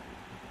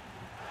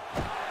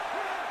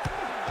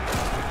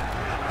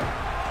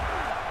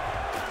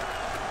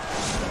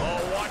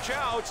 Oh, watch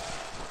out.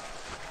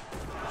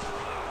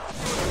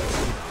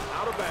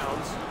 Out of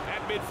bounds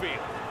at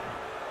midfield.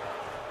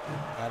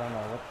 I don't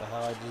know what the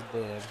hell I just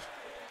did.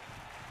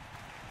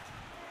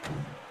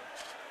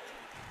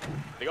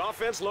 The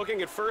offense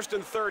looking at 1st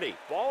and 30.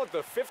 Ball at the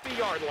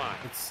 50-yard line.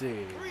 Let's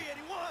see.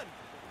 381.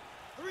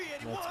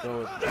 381. Let's go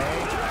with A.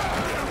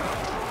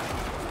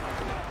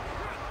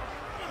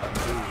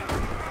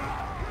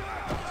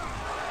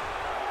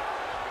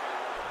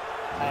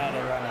 I had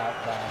to run out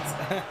bounds.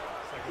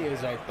 He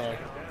was right there.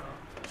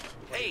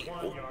 Hey,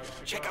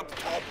 check out the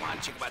tall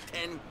blonde chick about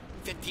 10,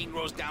 15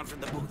 rows down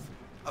from the booth.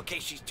 Okay,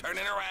 she's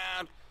turning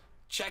around.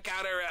 Check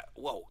out her,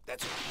 whoa,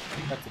 that's a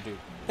dude.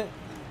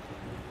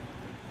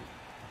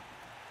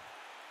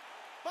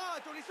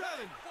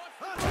 527.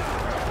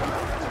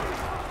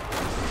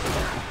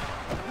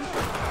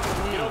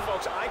 You know,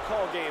 folks, I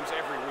call games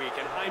every week,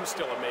 and I'm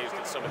still amazed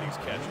at some of these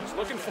catches.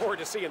 Looking forward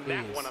to seeing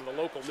that one on the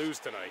local news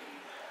tonight.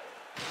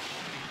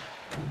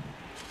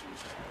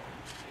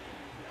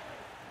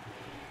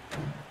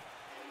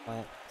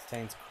 Plant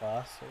Saints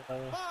Cross or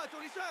whatever.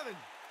 527.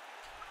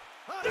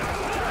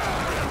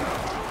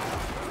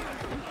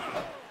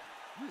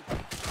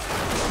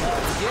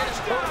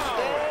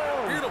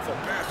 Beautiful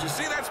pass. You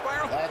see that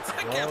spiral? I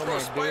can't throw a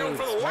spiral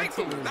for the life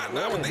of me. Not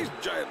now with these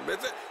giant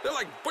mitts. They're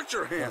like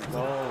butcher hands.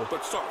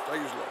 But soft. I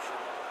use lotion.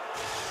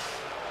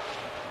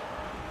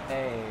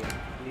 A,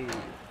 B.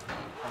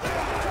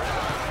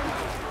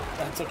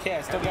 That's okay.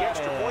 I still got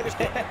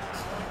it.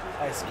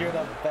 I screwed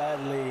up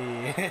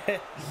badly.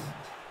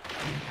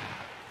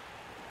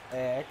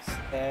 X,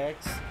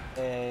 X,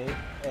 A,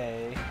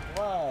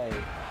 Y.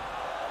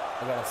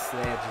 I gotta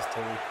say it just to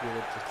repeat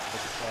it, just to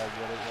make sure I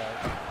get it right.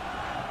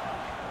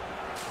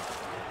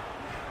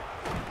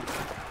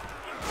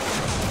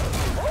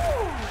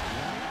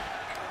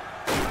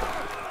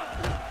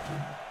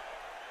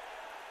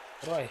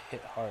 How do I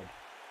hit hard?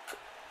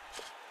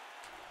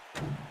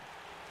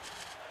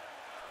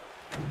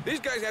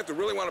 These guys have to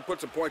really want to put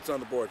some points on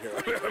the board here.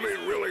 I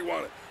mean, really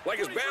want it. Like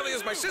as badly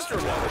as my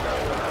sister-in-law.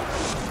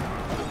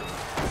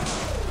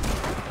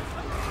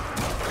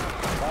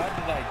 Why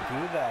did I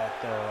do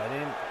that though?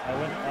 I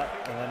went up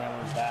and then I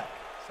went back.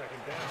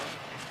 Second down.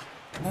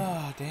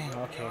 Oh, damn,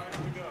 okay.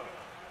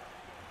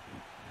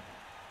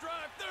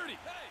 Drive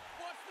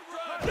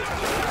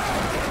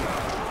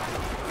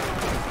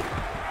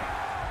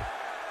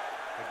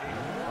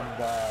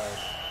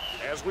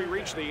as we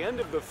reach the end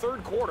of the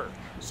third quarter.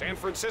 San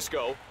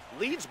Francisco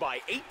leads by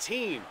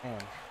 18.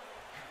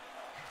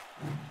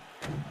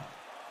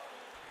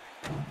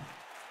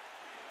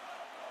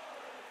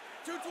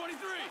 222.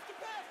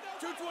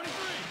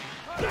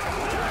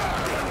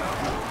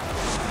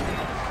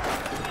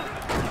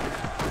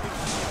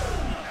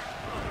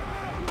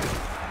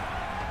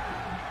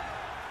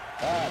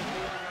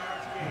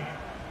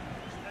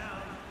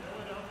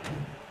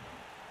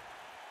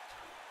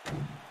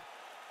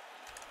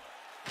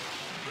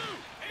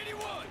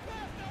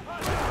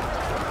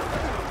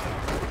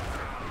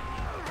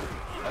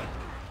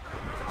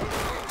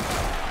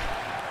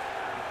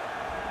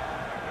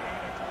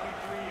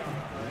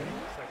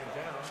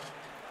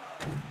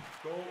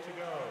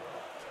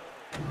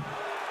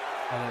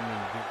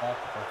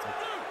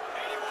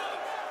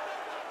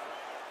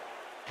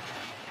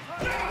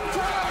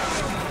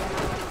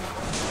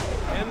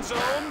 End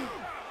zone,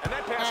 and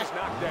that pass is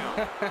knocked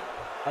down.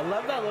 I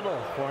love that little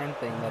horn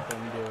thing that they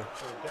do.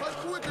 Cut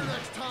quicker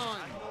next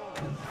time.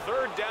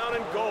 Third down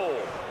and goal.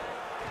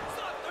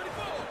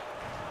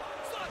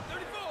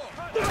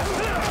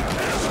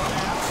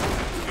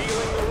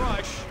 Feeling the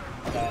rush.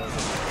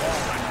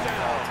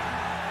 Touchdown.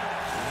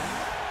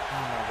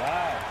 Oh my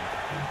God.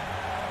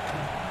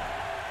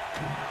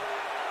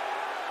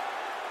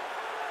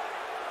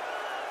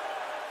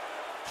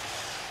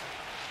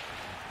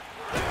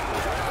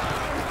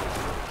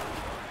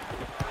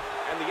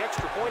 And the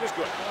extra point is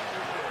good.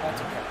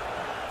 That's okay.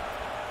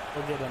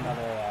 We'll get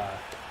another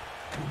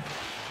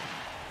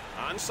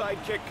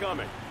onside kick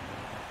coming.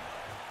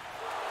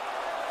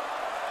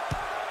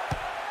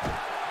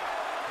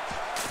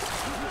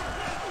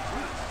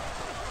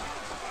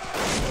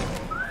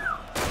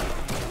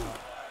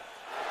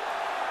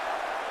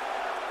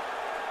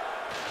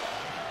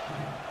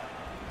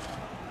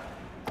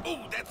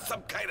 Ooh, that's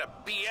some kind of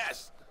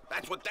BS.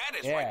 That's what that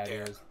is yeah, right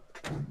there. It is.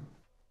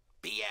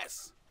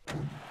 BS.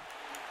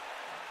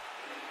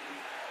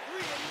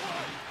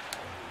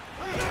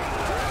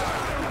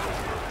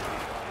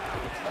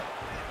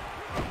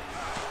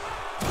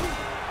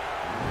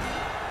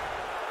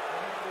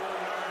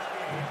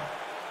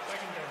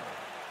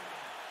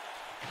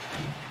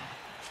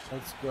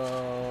 Let's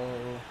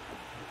go.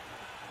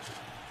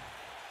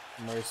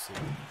 Mercy.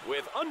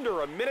 With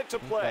under a minute to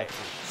play,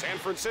 San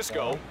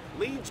Francisco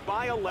leads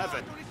by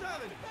 11.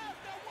 27.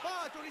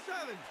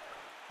 27.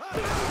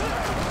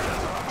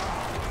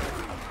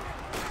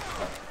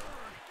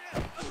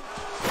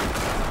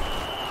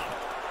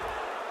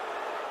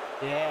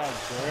 Yeah,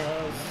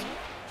 girls.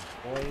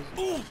 Boys.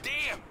 Ooh,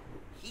 damn.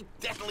 He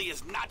definitely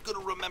is not going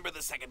to remember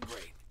the second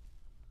grade.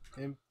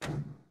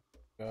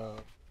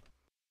 Go.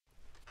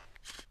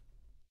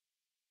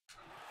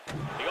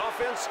 The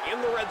offense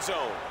in the red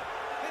zone.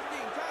 15,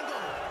 Tango.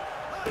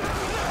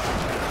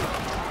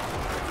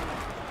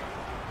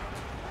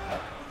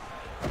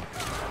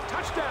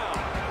 Touchdown.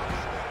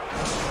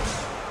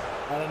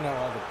 I don't know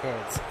all the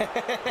codes.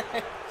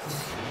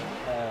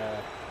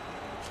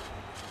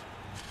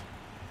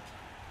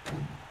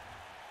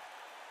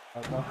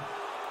 Okay.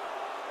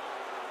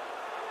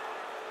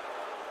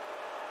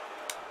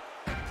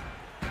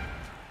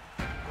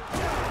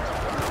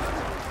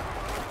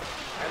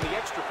 And the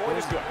extra point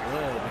is good.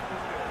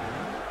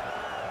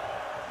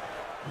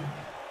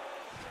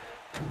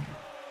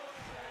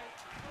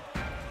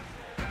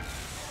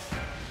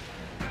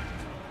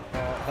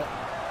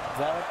 Is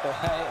that what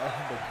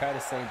they try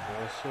to say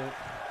bullshit?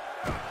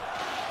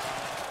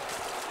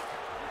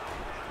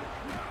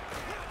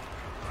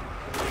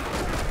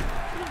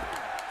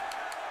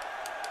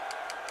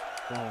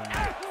 Boom,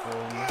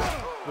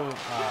 boom, boom.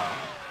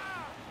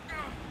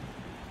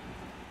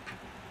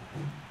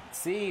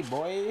 See,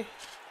 boy.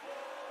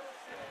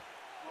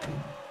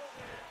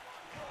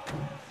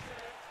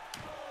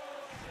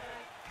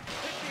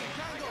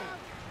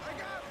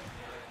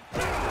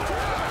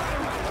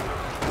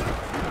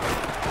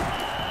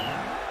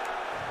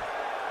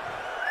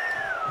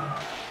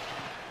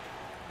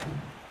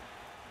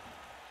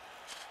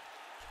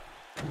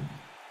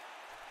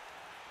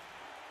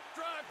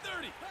 Drive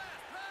 30.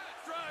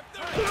 Drive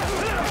 30.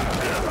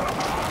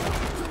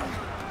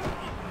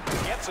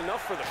 Gets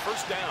enough for the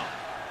first down.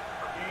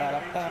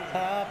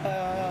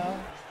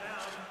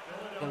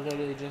 Can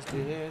literally just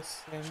do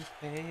this and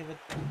pay the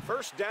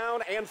First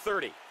down and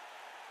 30.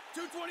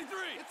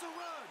 223. It's a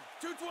run.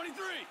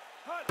 223.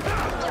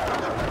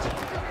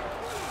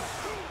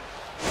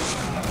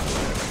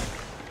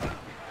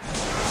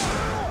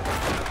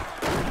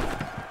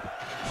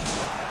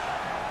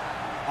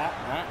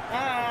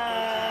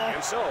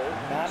 And so,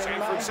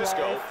 San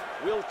Francisco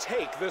will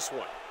take this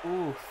one.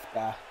 Oof,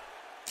 da.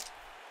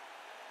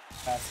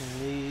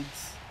 Passing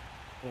leads,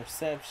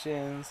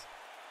 interceptions.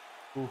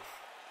 Oof.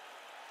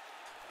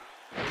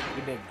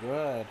 We did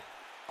good.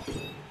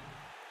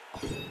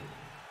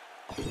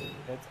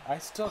 I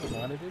still don't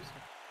know how to do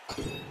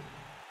something.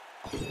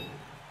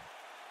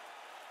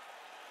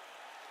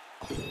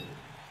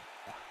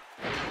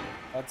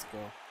 Let's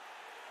go.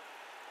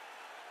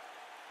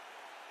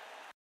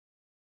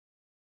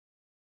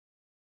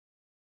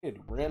 Did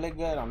really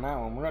good on that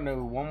one. We're gonna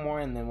do one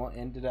more and then we'll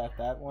end it at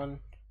that one.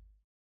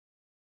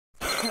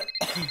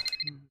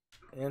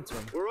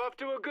 Answering. We're off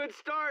to a good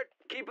start.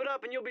 Keep it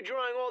up and you'll be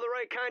drawing all the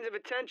right kinds of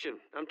attention.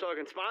 I'm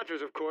talking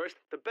sponsors, of course.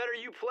 The better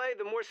you play,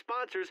 the more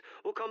sponsors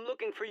will come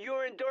looking for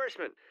your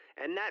endorsement.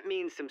 And that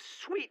means some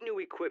sweet new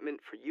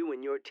equipment for you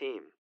and your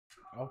team.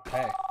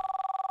 Okay.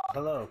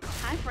 Hello.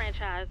 Hi,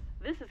 franchise.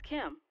 This is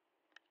Kim.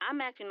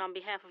 I'm acting on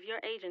behalf of your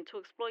agent to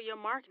explore your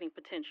marketing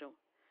potential.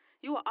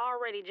 You are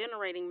already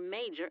generating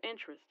major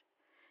interest.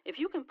 If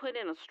you can put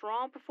in a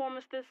strong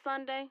performance this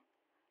Sunday,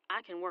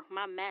 I can work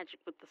my magic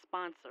with the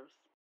sponsors.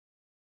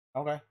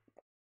 Okay.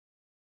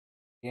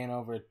 Gain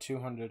over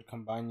 200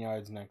 combined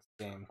yards next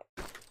game.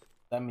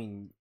 That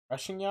mean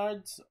rushing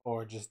yards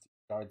or just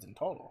yards in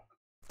total?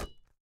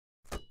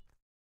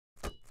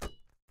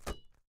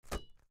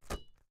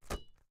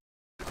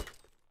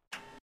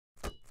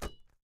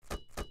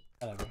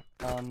 Whatever.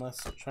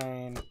 Let's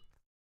train.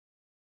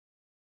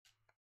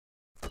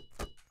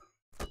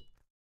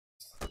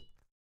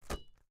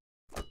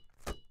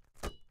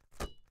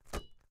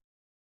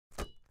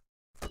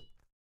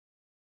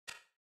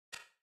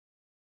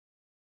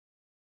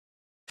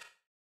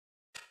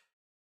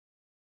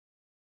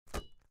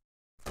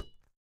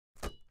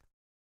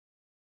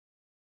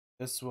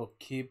 This will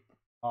keep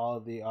all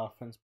of the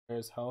offense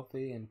players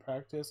healthy in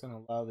practice and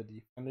allow the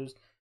defenders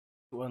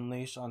to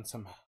unleash on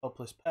some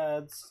helpless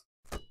pads.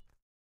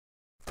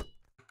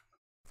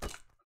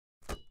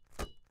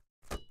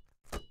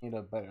 Need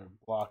a better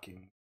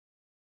blocking.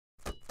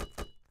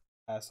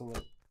 Pass a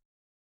little.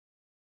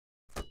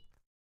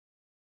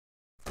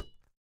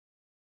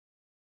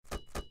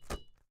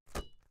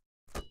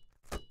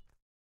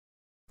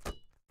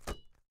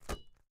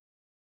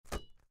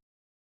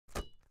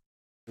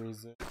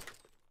 Freeze it.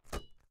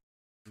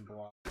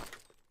 Block.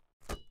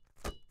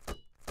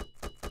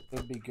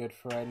 Would be good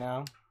for right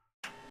now.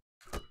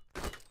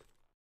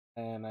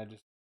 And I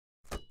just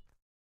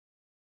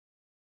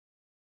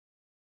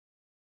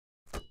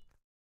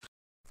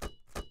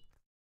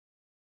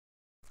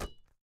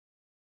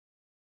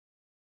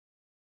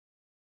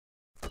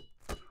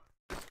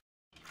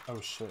oh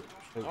shit.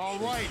 All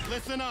right,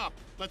 listen up.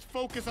 Let's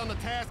focus on the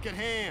task at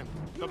hand.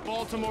 The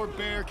Baltimore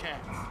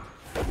Bearcats.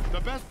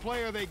 The best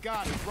player they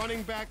got is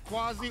running back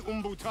Kwasi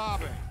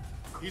Umbutabe.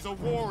 He's a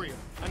warrior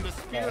and the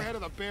spearhead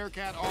of the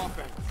Bearcat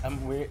offense.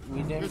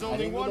 There's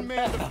only one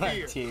man to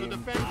fear, so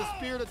defend the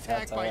speared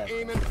attack by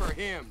aiming for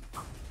him.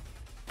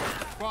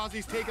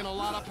 Kwasi's taken a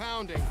lot of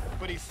pounding,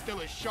 but he's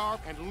still as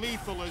sharp and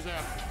lethal as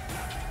ever.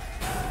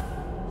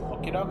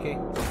 Okie dokie.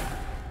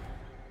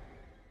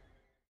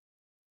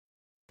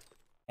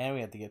 And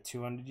we have to get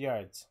 200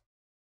 yards.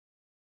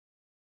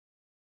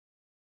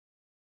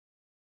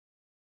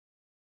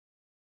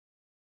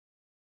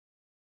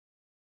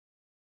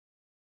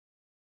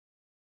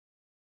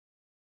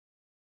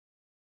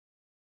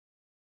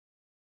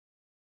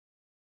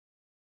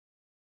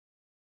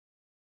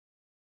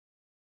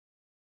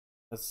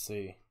 Let's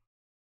see.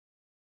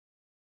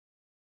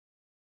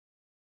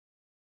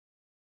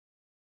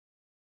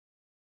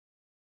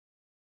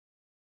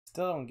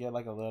 Still don't get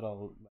like a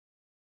little.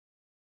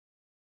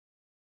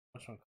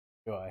 Which one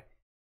do I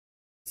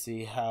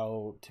see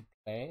how to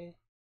play?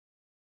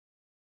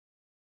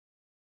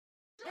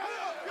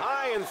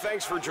 Hi, and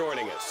thanks for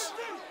joining us.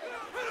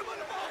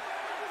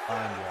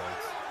 Fine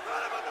yards.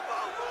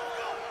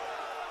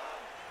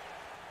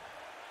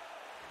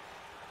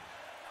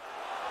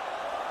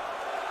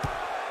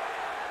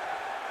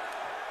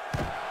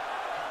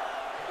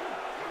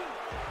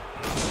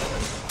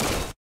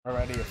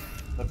 Already a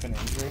flipping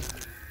injury.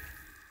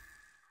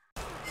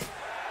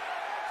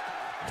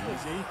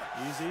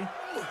 Easy. Hey,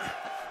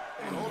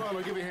 hold on,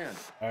 I'll give you a hand.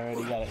 I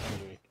already got an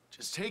injury.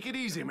 Just take it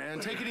easy, man.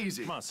 Take it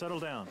easy. Come on, settle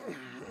down.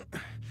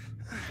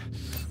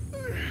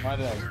 Why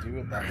did I do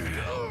it that way?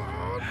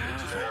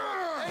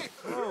 Hey!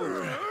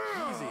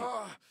 Easy.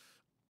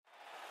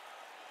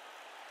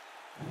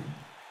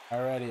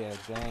 Already a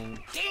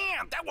dang.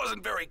 Damn, that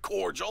wasn't very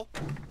cordial.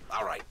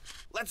 All right,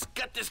 let's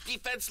gut this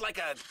defense like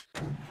a...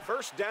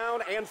 First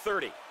down and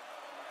 30.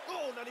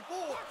 Oh,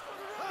 94.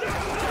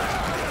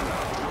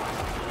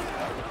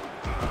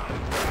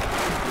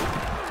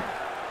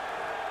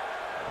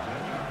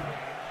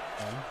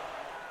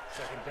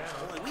 Second down.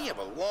 Boy, we have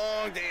a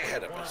long day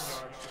ahead of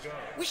us.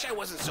 Wish I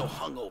wasn't so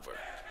hungover.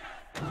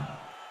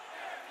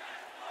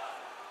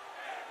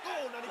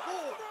 Oh,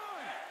 94.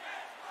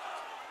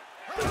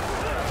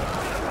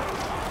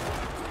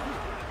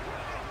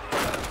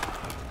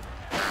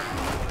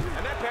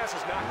 And that pass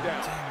is knocked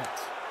down. Damn it.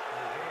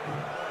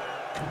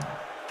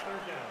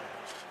 Third down.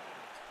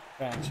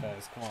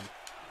 Franchise, come on.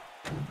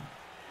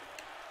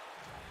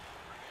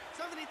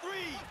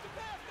 73.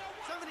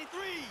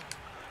 73.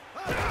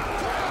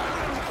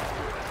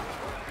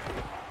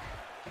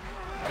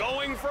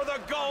 Going for the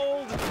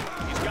gold.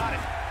 He's got it.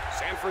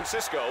 San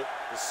Francisco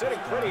is sitting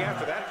pretty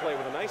after that play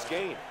with a nice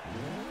gain.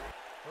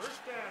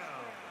 First down.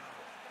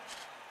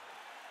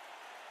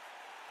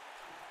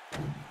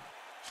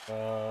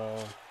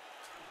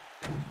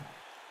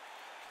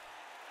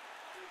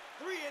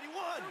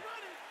 381.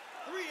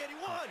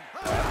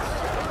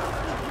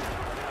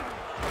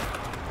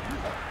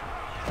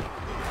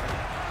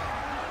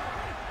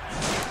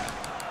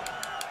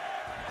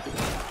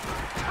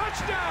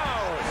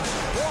 Touchdown!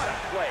 What a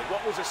play.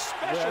 What was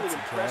especially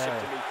impressive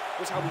to me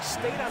was how he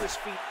stayed on his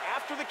feet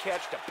after the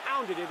catch to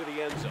pound it into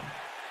the end zone.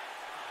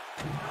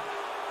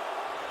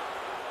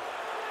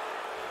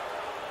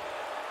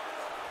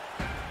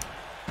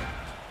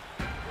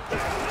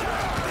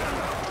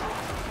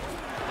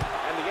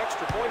 And the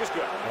extra point is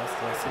good.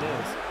 Yes, it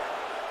is.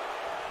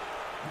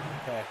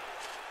 Okay.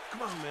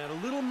 Come on, man. A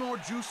little more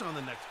juice on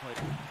the next play.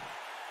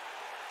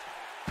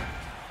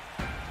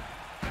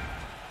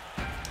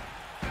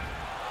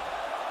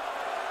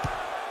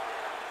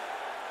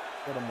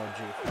 A little more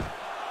juice.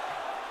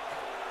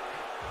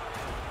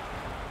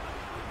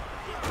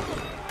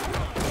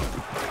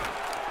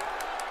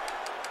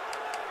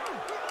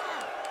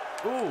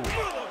 Ooh.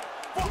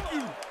 Fuck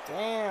you.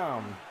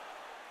 Damn.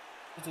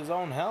 It's his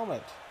own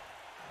helmet.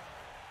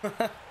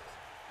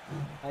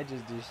 I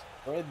just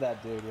destroyed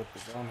that dude with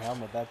his own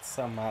helmet. That's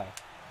some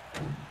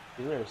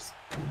Steelers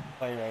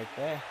play right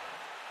there.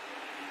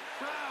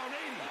 Crown 80.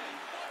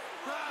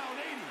 Crown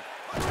 80.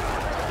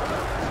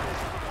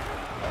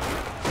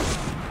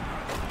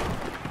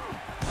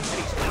 And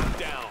he's knocked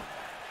down.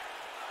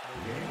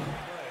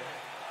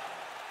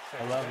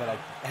 I love that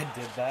I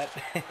did that.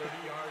 30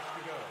 yards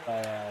to go.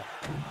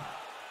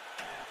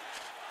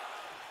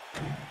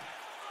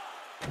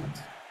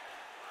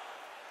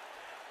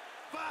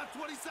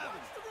 527.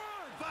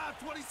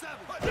 527.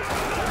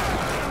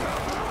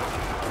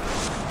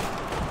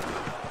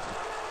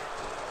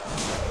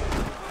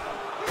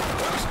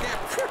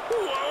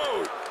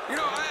 Whoa! You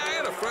know, I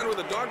had a friend with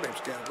a dog named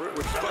Scamper,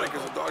 which is funny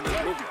because the dog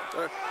didn't move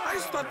much. I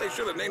just thought they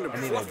should have named him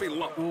Fluffy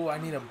Lump. Ooh, I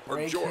need to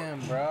break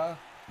him, bro.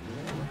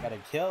 Gotta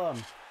kill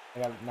him. I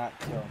gotta not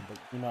kill him, but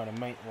you know what I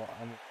mean. Well,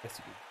 I guess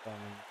you could kill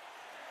him.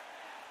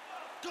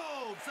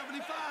 Gold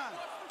 75.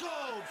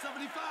 Gold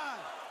 75.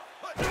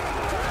 And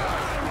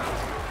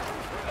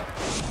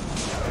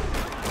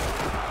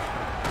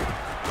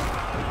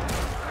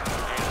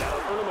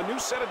that'll earn him a new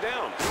set of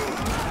downs.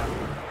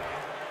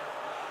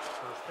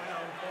 First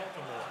down,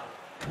 Baltimore.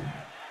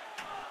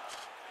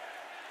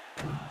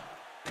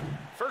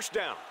 First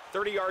down,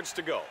 30 yards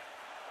to go.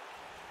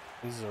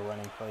 This is a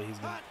running play. He's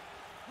gonna.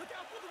 Look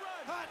out for the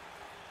run.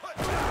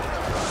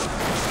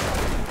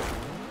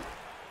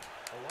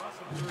 A loss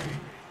of 3.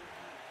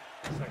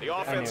 The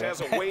offense has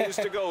a ways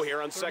to go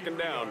here on second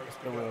down.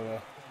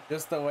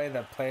 Just the way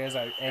the players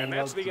are angled. And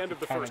that's the end of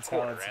the first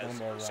quarter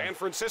as as San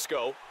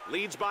Francisco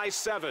leads by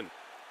 7.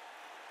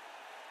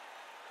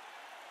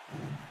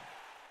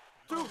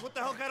 Dude, what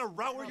the hell kind of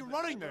route were you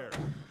running there?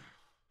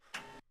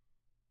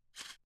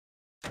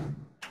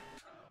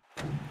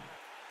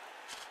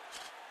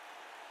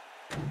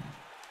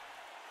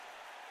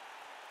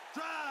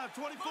 Drive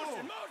 24.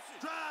 Motion.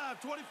 Drive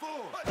 24.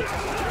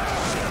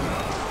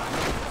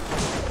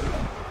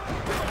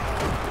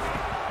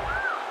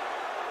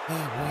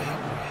 Third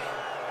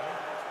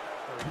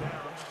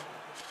down.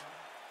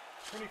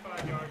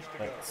 25 yards to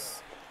go.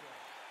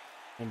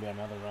 Maybe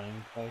another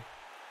running play.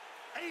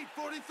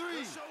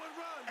 8:43. Show and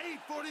run.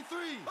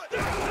 8:43.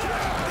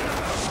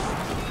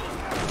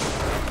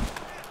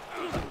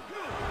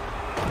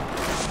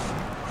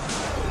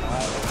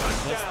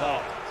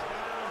 Touchdown.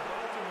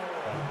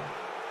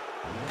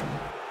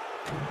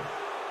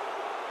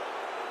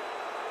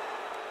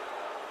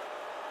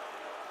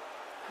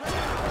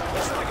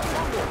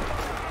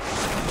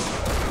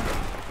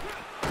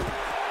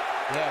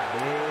 Yeah,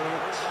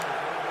 bitch.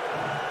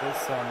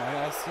 This I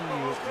see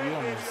you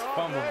almost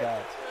fumbled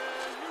that.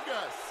 You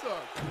guys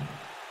suck.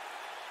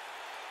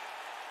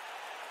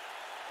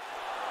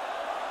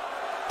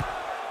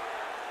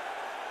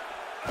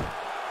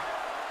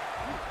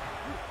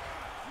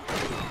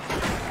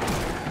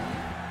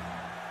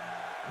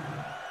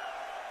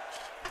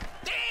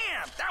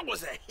 Damn, that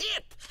was a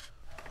hit.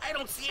 I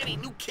don't see any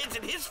new kids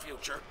in his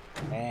future.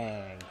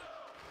 Dang.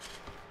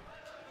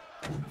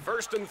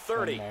 First and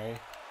 30.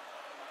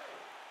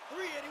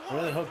 I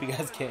really hope you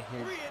guys can't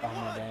hear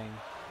Dang. Dang.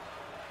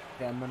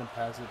 Yeah, I'm gonna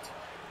pass it.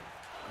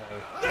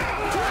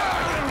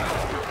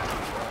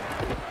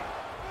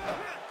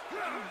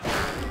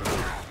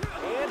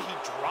 And he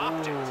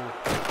dropped it.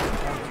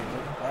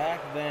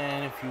 Back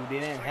then, if you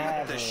didn't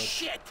have The it.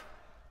 shit.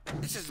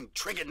 This isn't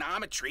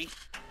trigonometry.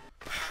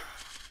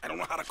 I don't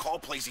know how to call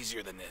plays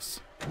easier than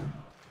this.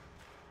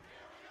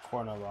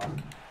 Corner lock.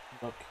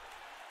 Look.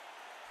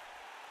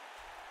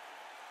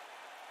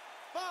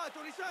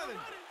 5:27.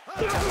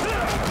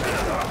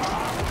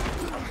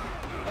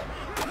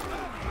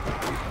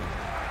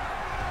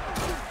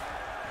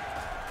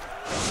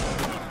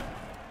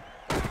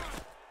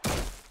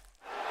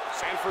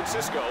 San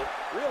Francisco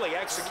really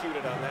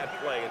executed on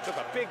that play and took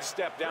a big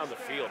step down the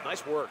field.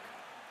 Nice work.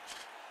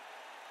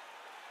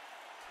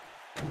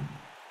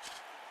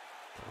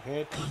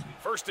 Hit.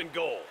 First and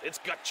goal. It's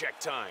gut check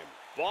time.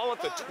 Ball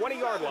at the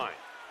 20-yard line.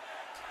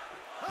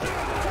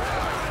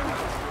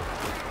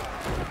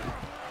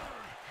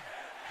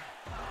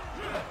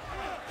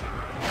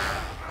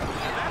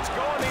 And that's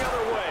going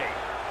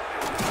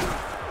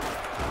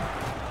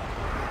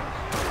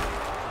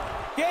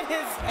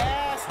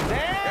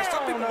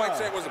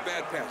say it was a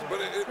bad pass, but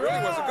it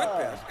really was a good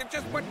pass. It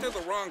just went to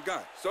the wrong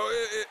guy. So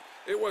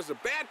it was a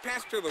bad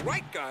pass to the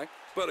right guy,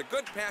 but a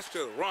good pass to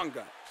the wrong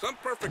guy. Some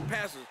perfect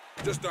passes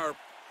just are,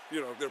 you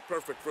know, they're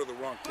perfect for the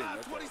wrong team.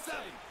 527.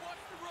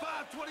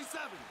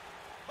 527.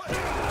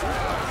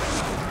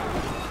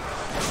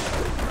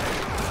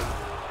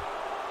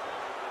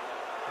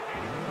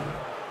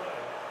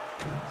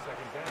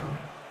 Second down.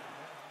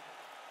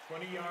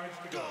 20 yards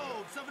to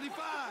go. 75.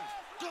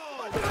 Go.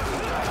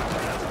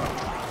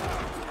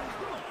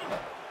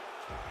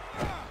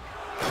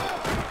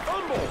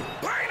 Fumble.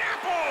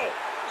 Pineapple.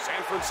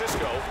 San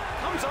Francisco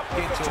comes up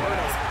with the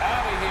turnover.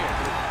 Out of here.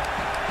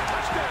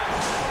 Touchdown.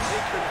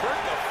 They convert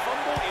the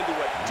fumble into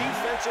a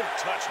defensive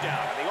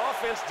touchdown, and the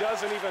offense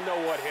doesn't even know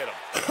what hit them.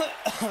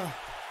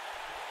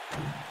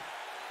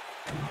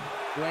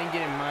 You ain't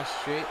getting my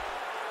shit.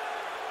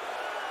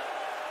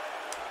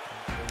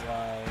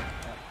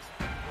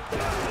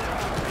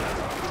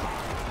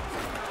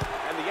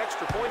 And the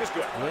extra point is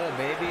good. Yeah,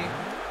 baby.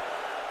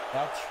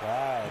 Y'all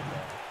tried,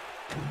 though.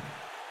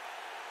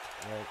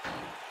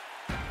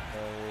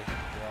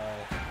 Why?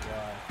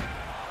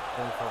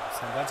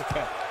 34%. That's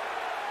okay.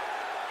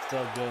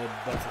 Still good,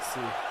 but to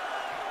see.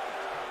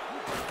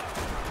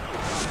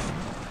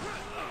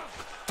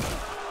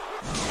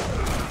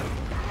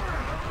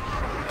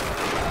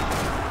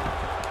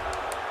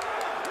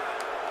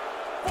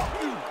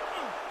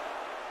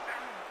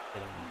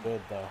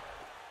 Good though.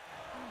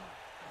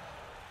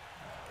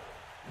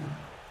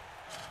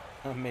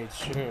 I made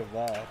sure of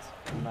that.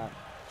 I'm not.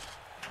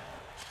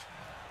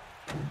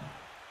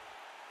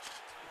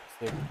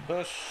 Big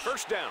push.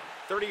 First down,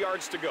 30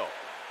 yards to go.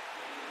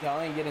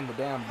 Y'all ain't getting the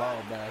damn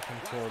ball back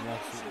until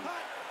next week.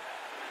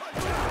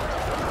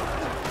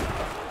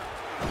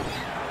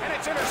 And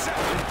it's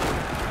intercepted.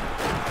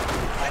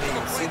 I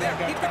didn't see that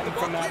guy coming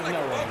from out of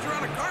nowhere.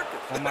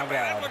 Oh my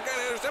God. What kind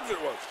of interception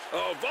it was?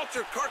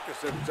 Vulture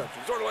carcass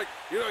interception. Sort of like,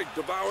 you know, he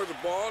devoured the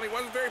ball and he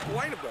wasn't very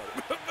polite about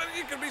it. But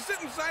he could be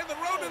sitting side of the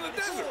road in the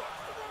desert.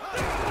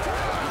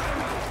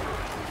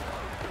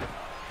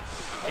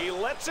 He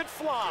lets it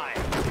fly.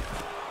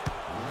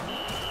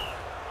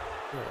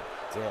 You're a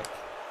dick.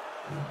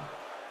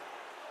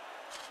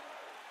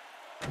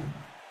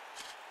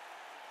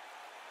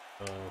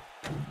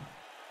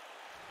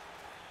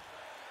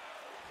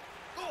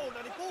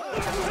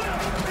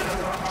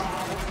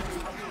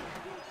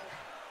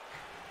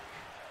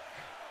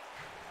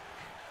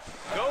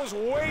 Goes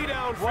way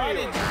downfield. Why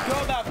did you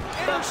go that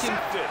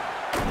intercepted?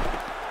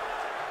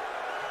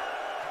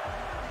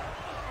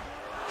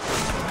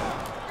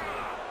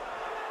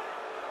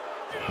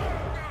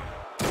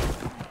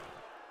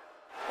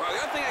 Well, the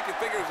other thing I can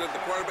figure is that the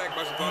quarterback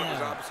must have thought it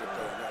was opposite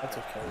day. That's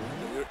okay.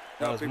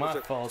 That was my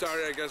fault.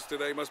 Sorry, I guess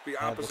today must be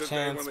opposite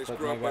chance, day when they but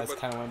screw my up. guys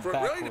kinda went for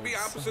it really to be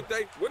backwards. opposite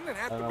day, wouldn't it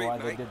have I to don't be know why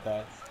they night? did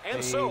that.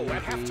 And so,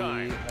 at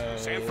halftime,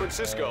 San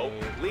Francisco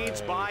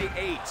leads by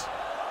 8.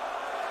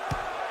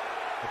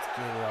 Let's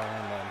get it all in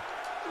then.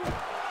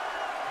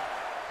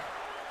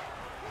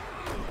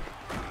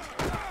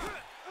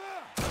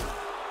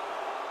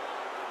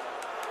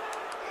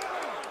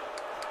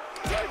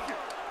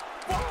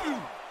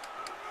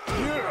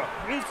 Yeah,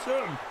 it's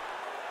him.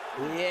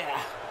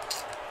 Yeah.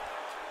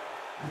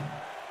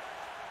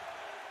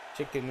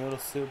 Chicken noodle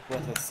soup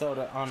with a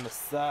soda on the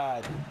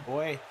side,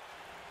 boy.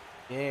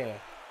 Yeah.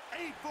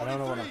 I don't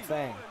know what I'm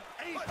saying.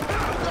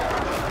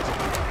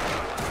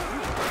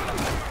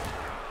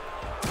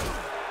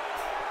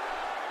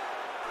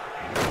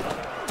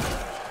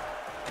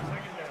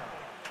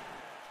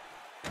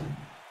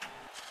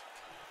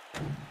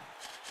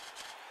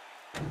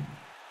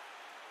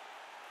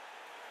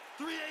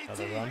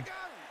 Another run.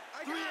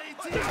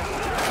 318.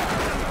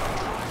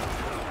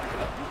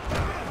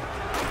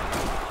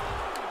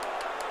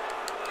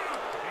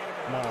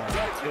 More,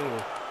 2.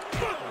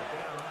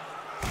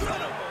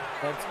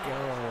 Let's go.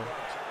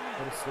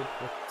 Put a soup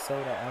with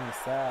soda on the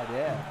side,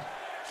 yeah.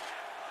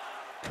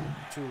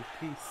 2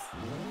 piece.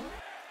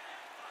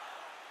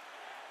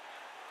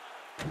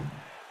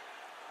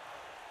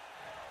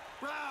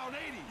 Brown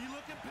 80. You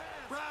looking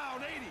past. Brown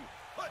 80.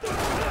 The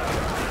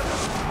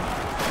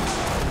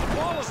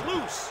ball is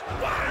loose.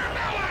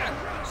 Watermelon!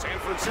 San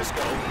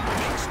Francisco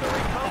makes the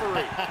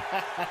recovery.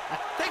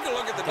 Take a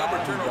look at the number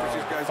of turnovers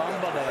these guys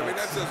got. I mean,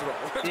 that says it all.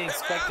 He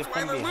expected That's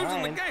why from they're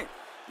losing the behind. game.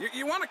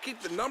 You want to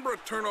keep the number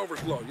of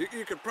turnovers low.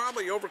 You could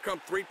probably overcome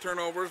 3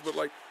 turnovers, but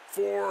like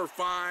 4 or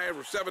 5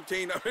 or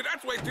 17, I mean,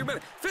 that's way too many.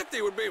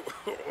 50 would be,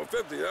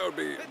 50, that'd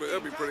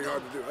be pretty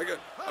hard to do. I guess,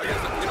 you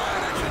know,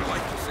 I'd actually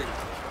like to see.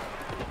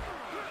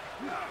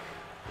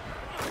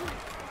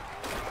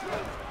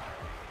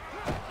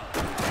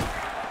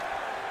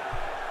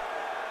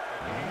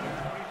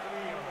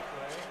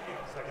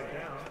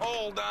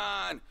 Hold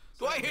on.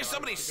 Do I hear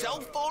somebody's cell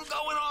phone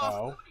going off?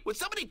 No. Would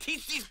somebody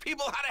teach these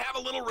people how to have a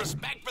little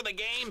respect for the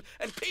game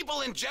and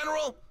people in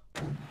general?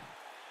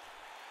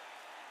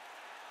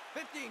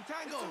 15,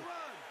 Tango.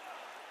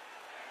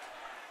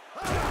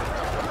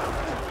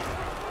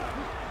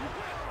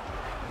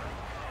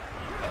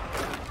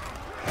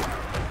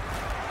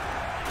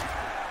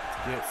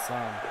 Get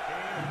some.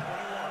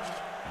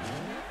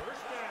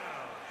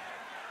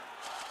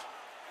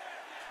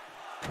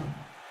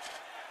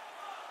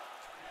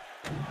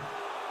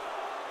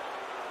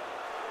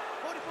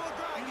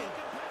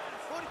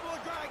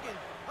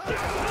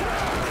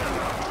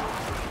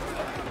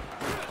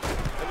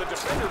 And the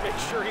defender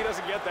makes sure he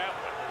doesn't get that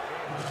one.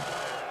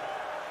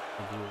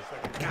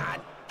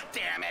 God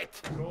damn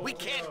it! We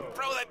can't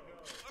throw that.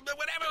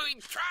 Whatever we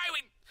try,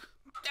 we.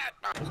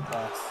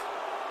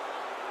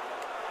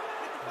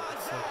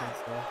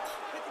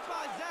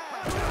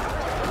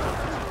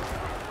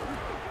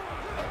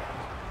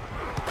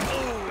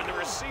 And the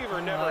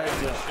receiver never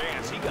had a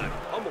chance. He got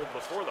pummeled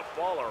before the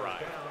ball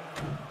arrived.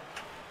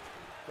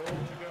 Goal to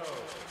go.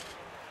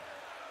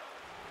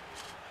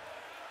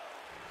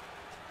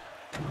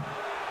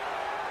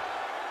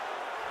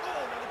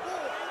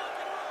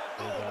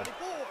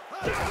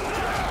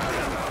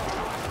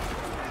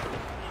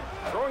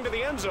 Throwing to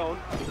the end zone.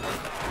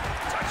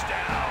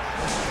 Touchdown.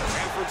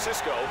 San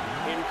Francisco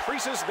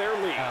increases their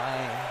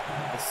lead.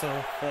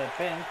 So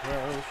flipping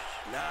gross.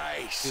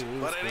 Nice.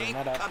 But it ain't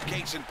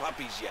cupcakes and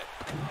puppies yet.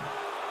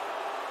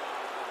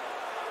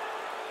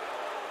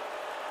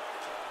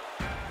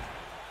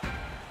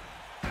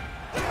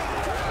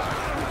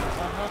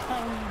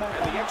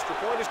 And the extra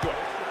point is good.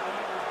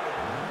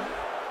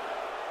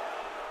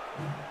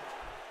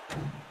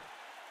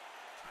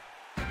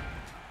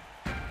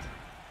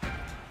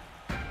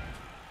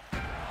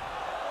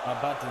 My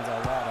buttons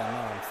are loud, I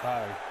know, I'm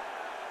sorry.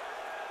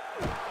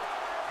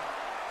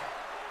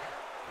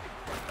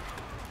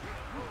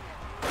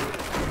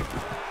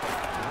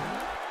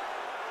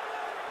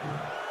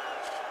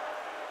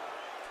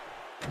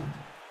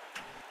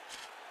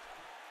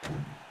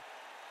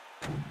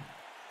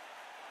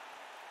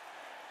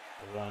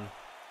 Run.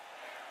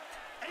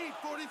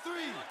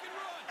 8:43.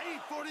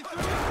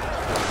 8:43.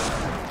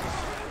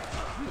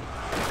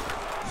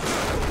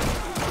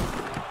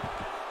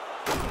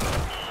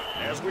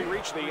 As we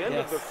reach the end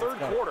of the third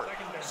quarter,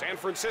 San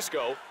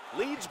Francisco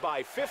leads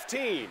by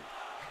 15.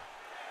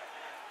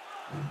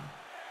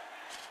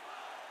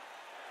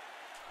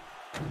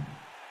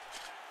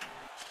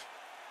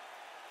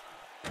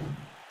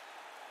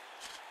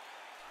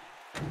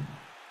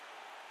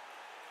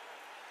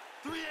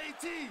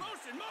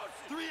 Motion.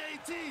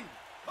 318.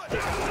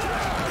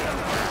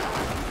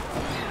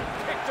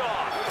 Picked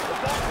off. The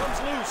ball comes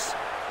loose.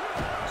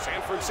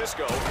 San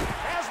Francisco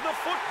has the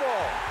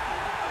football.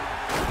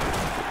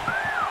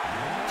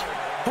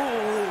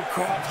 Holy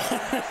crap.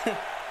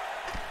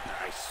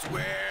 I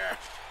swear.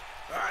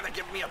 They're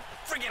giving me a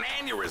friggin'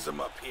 aneurysm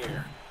up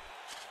here.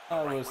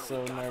 I was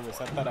so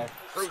nervous. I thought I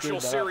Crucial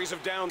series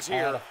of downs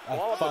here.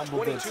 Ball at the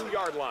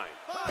 22-yard line.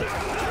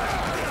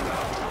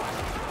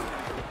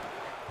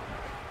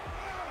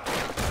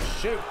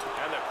 Shoot.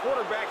 And the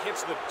quarterback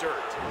hits the dirt.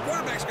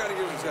 Quarterback's got to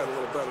use his head a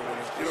little better when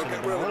you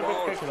get rid of the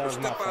ball or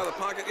step out of the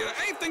pocket.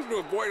 Anything to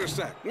avoid a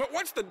sack.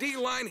 Once the D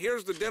line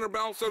hears the dinner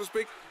bell, so to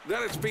speak,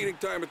 then it's feeding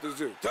time at the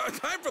zoo.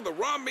 Time for the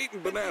raw meat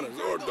and bananas,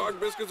 or dog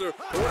biscuits, or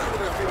whatever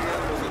they're feeding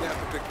animals in that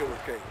particular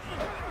case.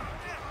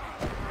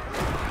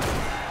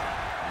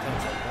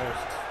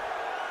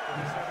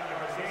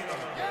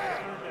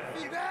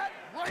 See that?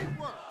 Great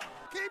work.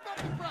 Keep up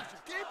the pressure.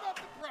 Keep up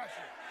the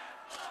pressure.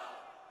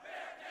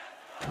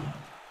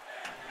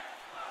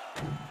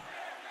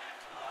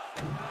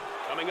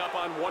 Coming up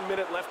on 1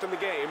 minute left in the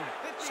game,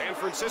 San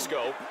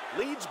Francisco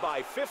leads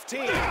by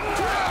 15. Fades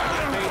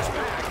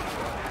back.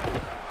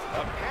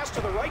 A pass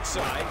to the right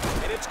side,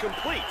 and it's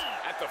complete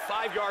at the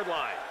 5-yard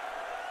line.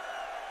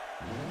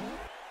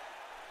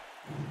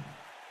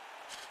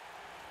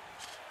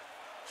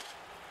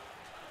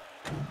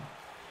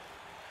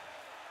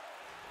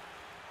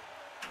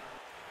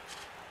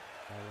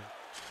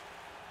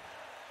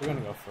 We're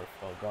gonna go for a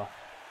field goal.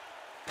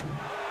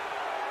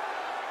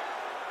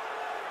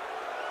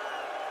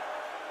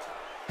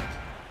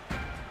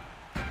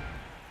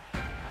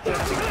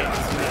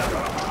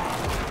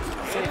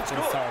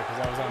 I'm sorry, because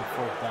I was on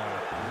 4th down.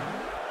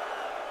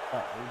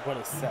 What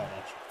is set, I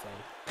should say.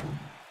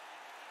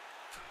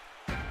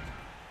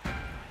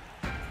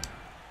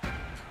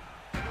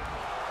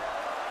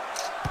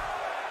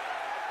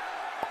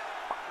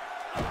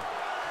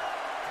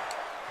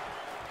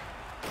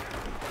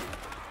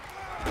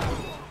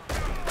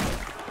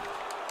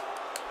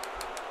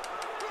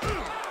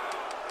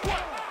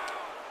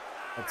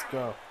 Let's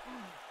go.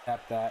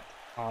 Tap that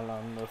all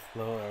on the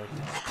floor.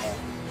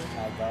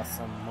 I got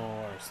some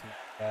more.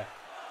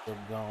 We're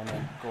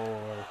gonna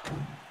score.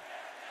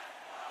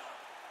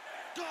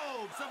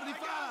 Gold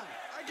 75.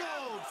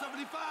 Gold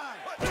 75.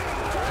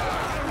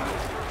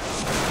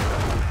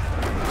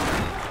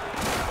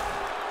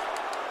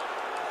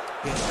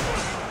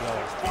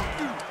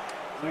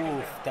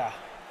 Ufta.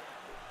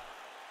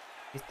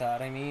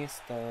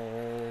 Mister.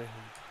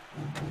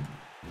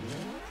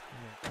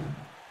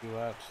 You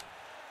out.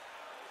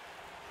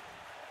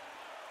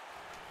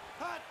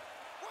 Hut.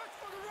 Watch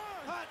for the run.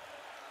 Hut.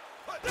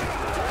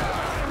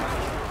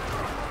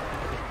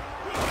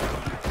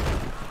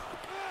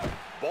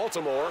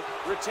 Baltimore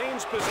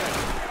retains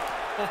possession.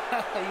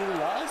 You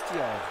lost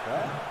yours, bro.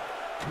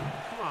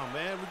 Come on,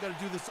 man. We got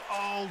to do this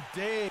all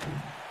day.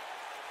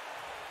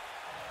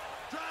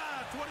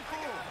 Drive 24.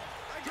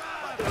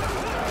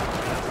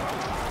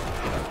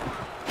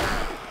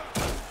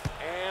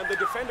 And the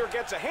defender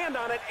gets a hand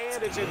on it,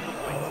 and it's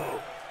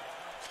incomplete.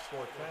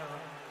 4th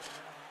down.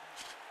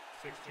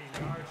 16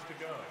 yards to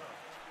go.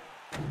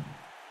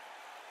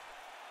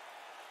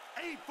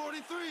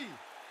 8:43.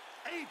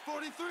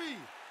 8:43.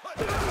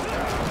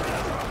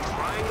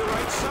 Trying the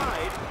right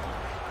side.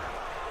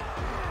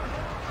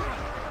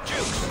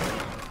 Jukes.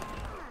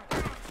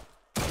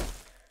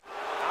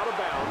 Out of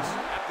bounds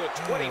at the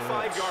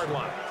 25-yard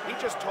line. He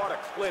just taught a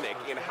clinic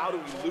in how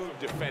to elude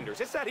defenders.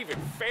 It's not even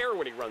fair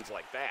when he runs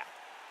like that.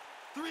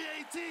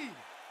 3:18.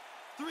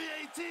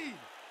 3:18.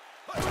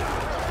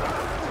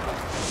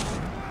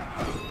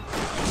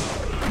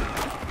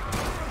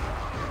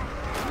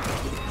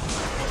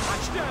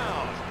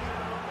 Touchdown.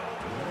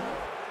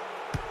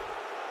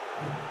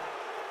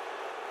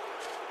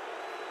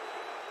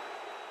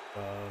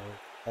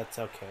 That's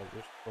okay.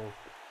 We're still...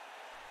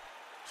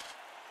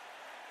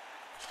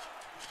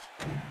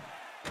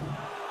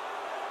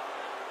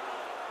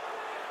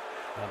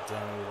 God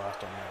damn it, we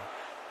lost our man.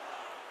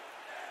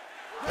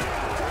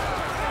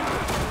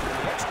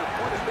 Extra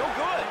point is no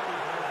good.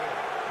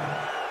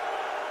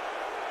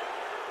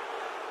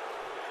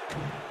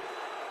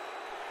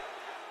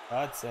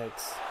 God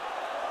sakes.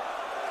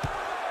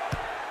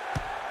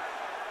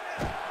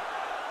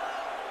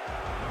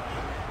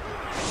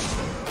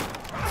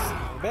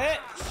 Bitch!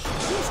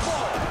 Loose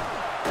ball.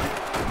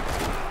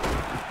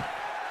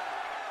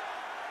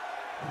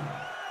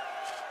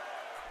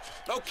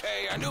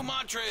 Okay, our new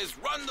mantra is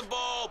run the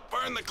ball,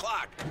 burn the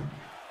clock.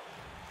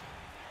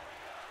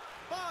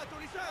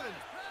 5:27.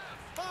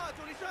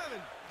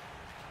 5:27.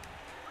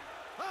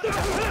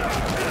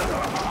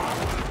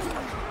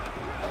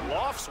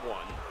 Lofts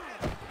one.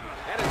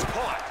 And it's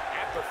caught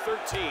at the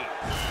 13.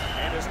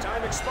 And as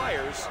time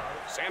expires,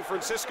 San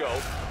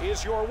Francisco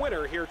is your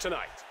winner here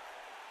tonight.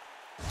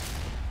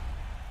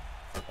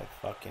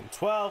 Fucking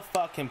 12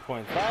 fucking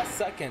points. Last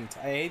second.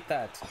 I hate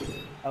that.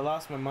 I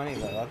lost my money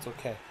though. That's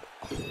okay.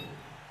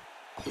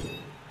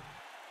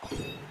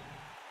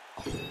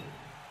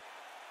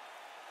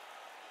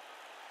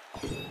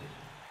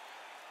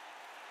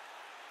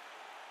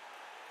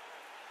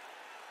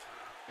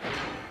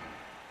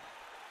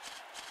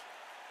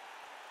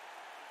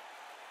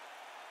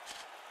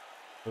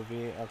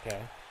 Movie,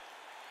 okay.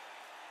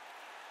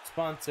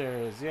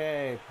 Sponsors,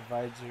 yay,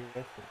 provides you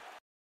with it.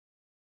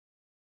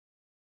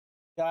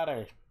 Got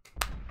her.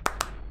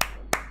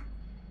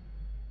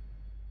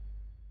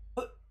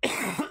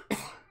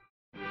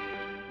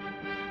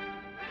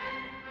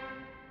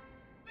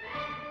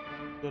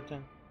 Good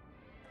thing.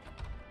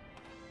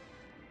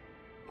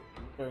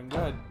 Doing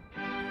good.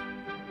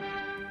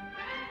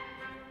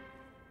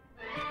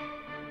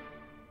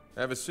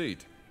 Have a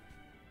seat.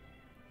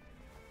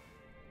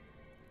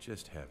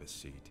 Just have a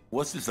seat.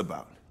 What's this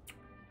about?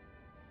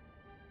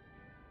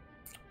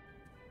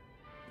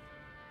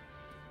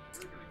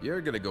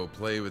 You're gonna go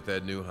play with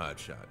that new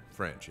hotshot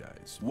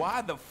franchise.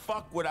 Why the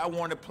fuck would I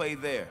want to play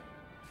there?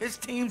 His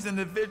team's in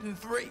Division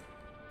 3.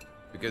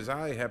 Because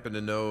I happen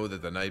to know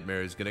that the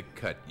Nightmare is gonna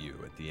cut you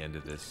at the end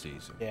of this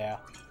season. Yeah.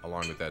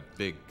 Along with that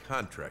big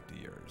contract of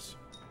yours.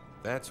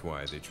 That's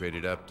why they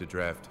traded up to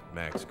draft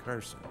Max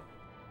Carson.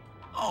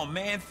 Oh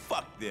man,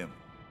 fuck them.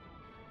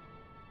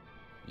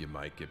 You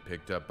might get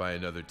picked up by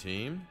another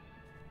team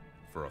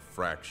for a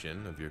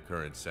fraction of your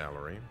current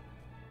salary.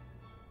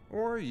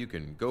 Or you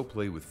can go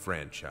play with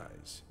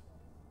franchise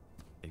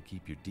and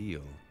keep your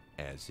deal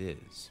as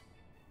is.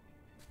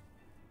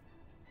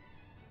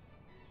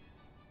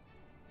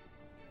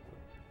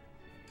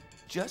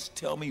 Just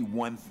tell me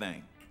one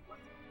thing.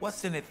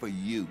 What's in it for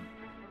you?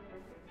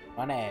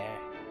 Money.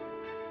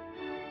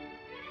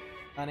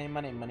 Money,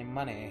 money, money,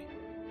 money.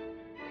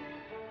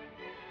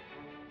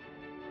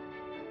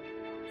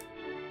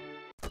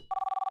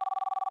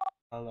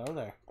 Hello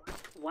there.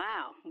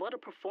 Wow, what a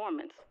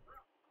performance.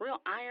 Real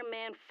Iron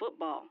Man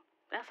football.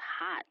 That's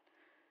hot.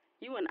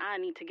 You and I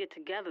need to get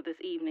together this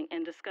evening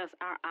and discuss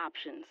our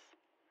options.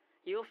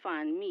 You'll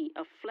find me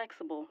a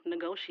flexible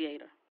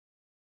negotiator.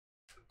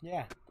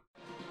 Yeah.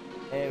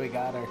 Hey, we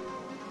got her.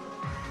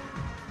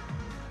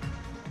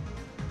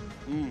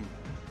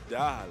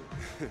 Darling.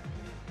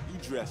 You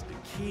dressed to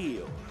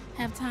kill.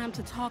 Have time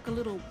to talk a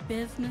little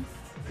business?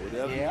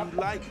 Whatever you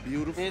like,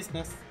 beautiful.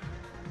 Business.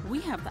 We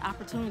have the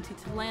opportunity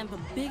to land the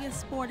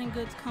biggest sporting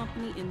goods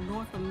company in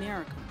North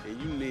America. And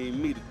you need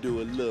me to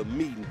do a little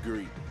meet and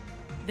greet.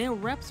 Their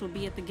reps will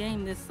be at the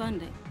game this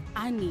Sunday.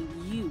 I need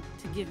you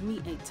to give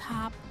me a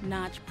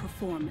top-notch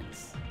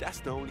performance. That's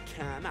the only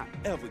kind I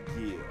ever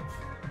give.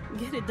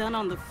 Get it done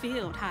on the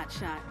field,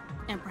 hotshot,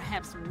 and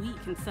perhaps we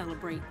can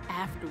celebrate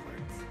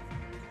afterwards.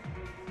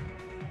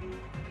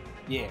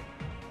 Yeah.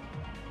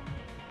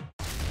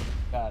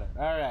 Got it.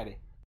 Alrighty.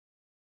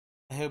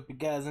 I hope you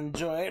guys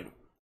enjoyed.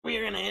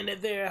 We're gonna end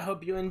it there. I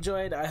hope you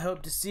enjoyed. I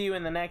hope to see you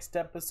in the next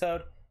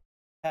episode.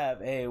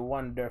 Have a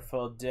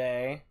wonderful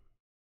day.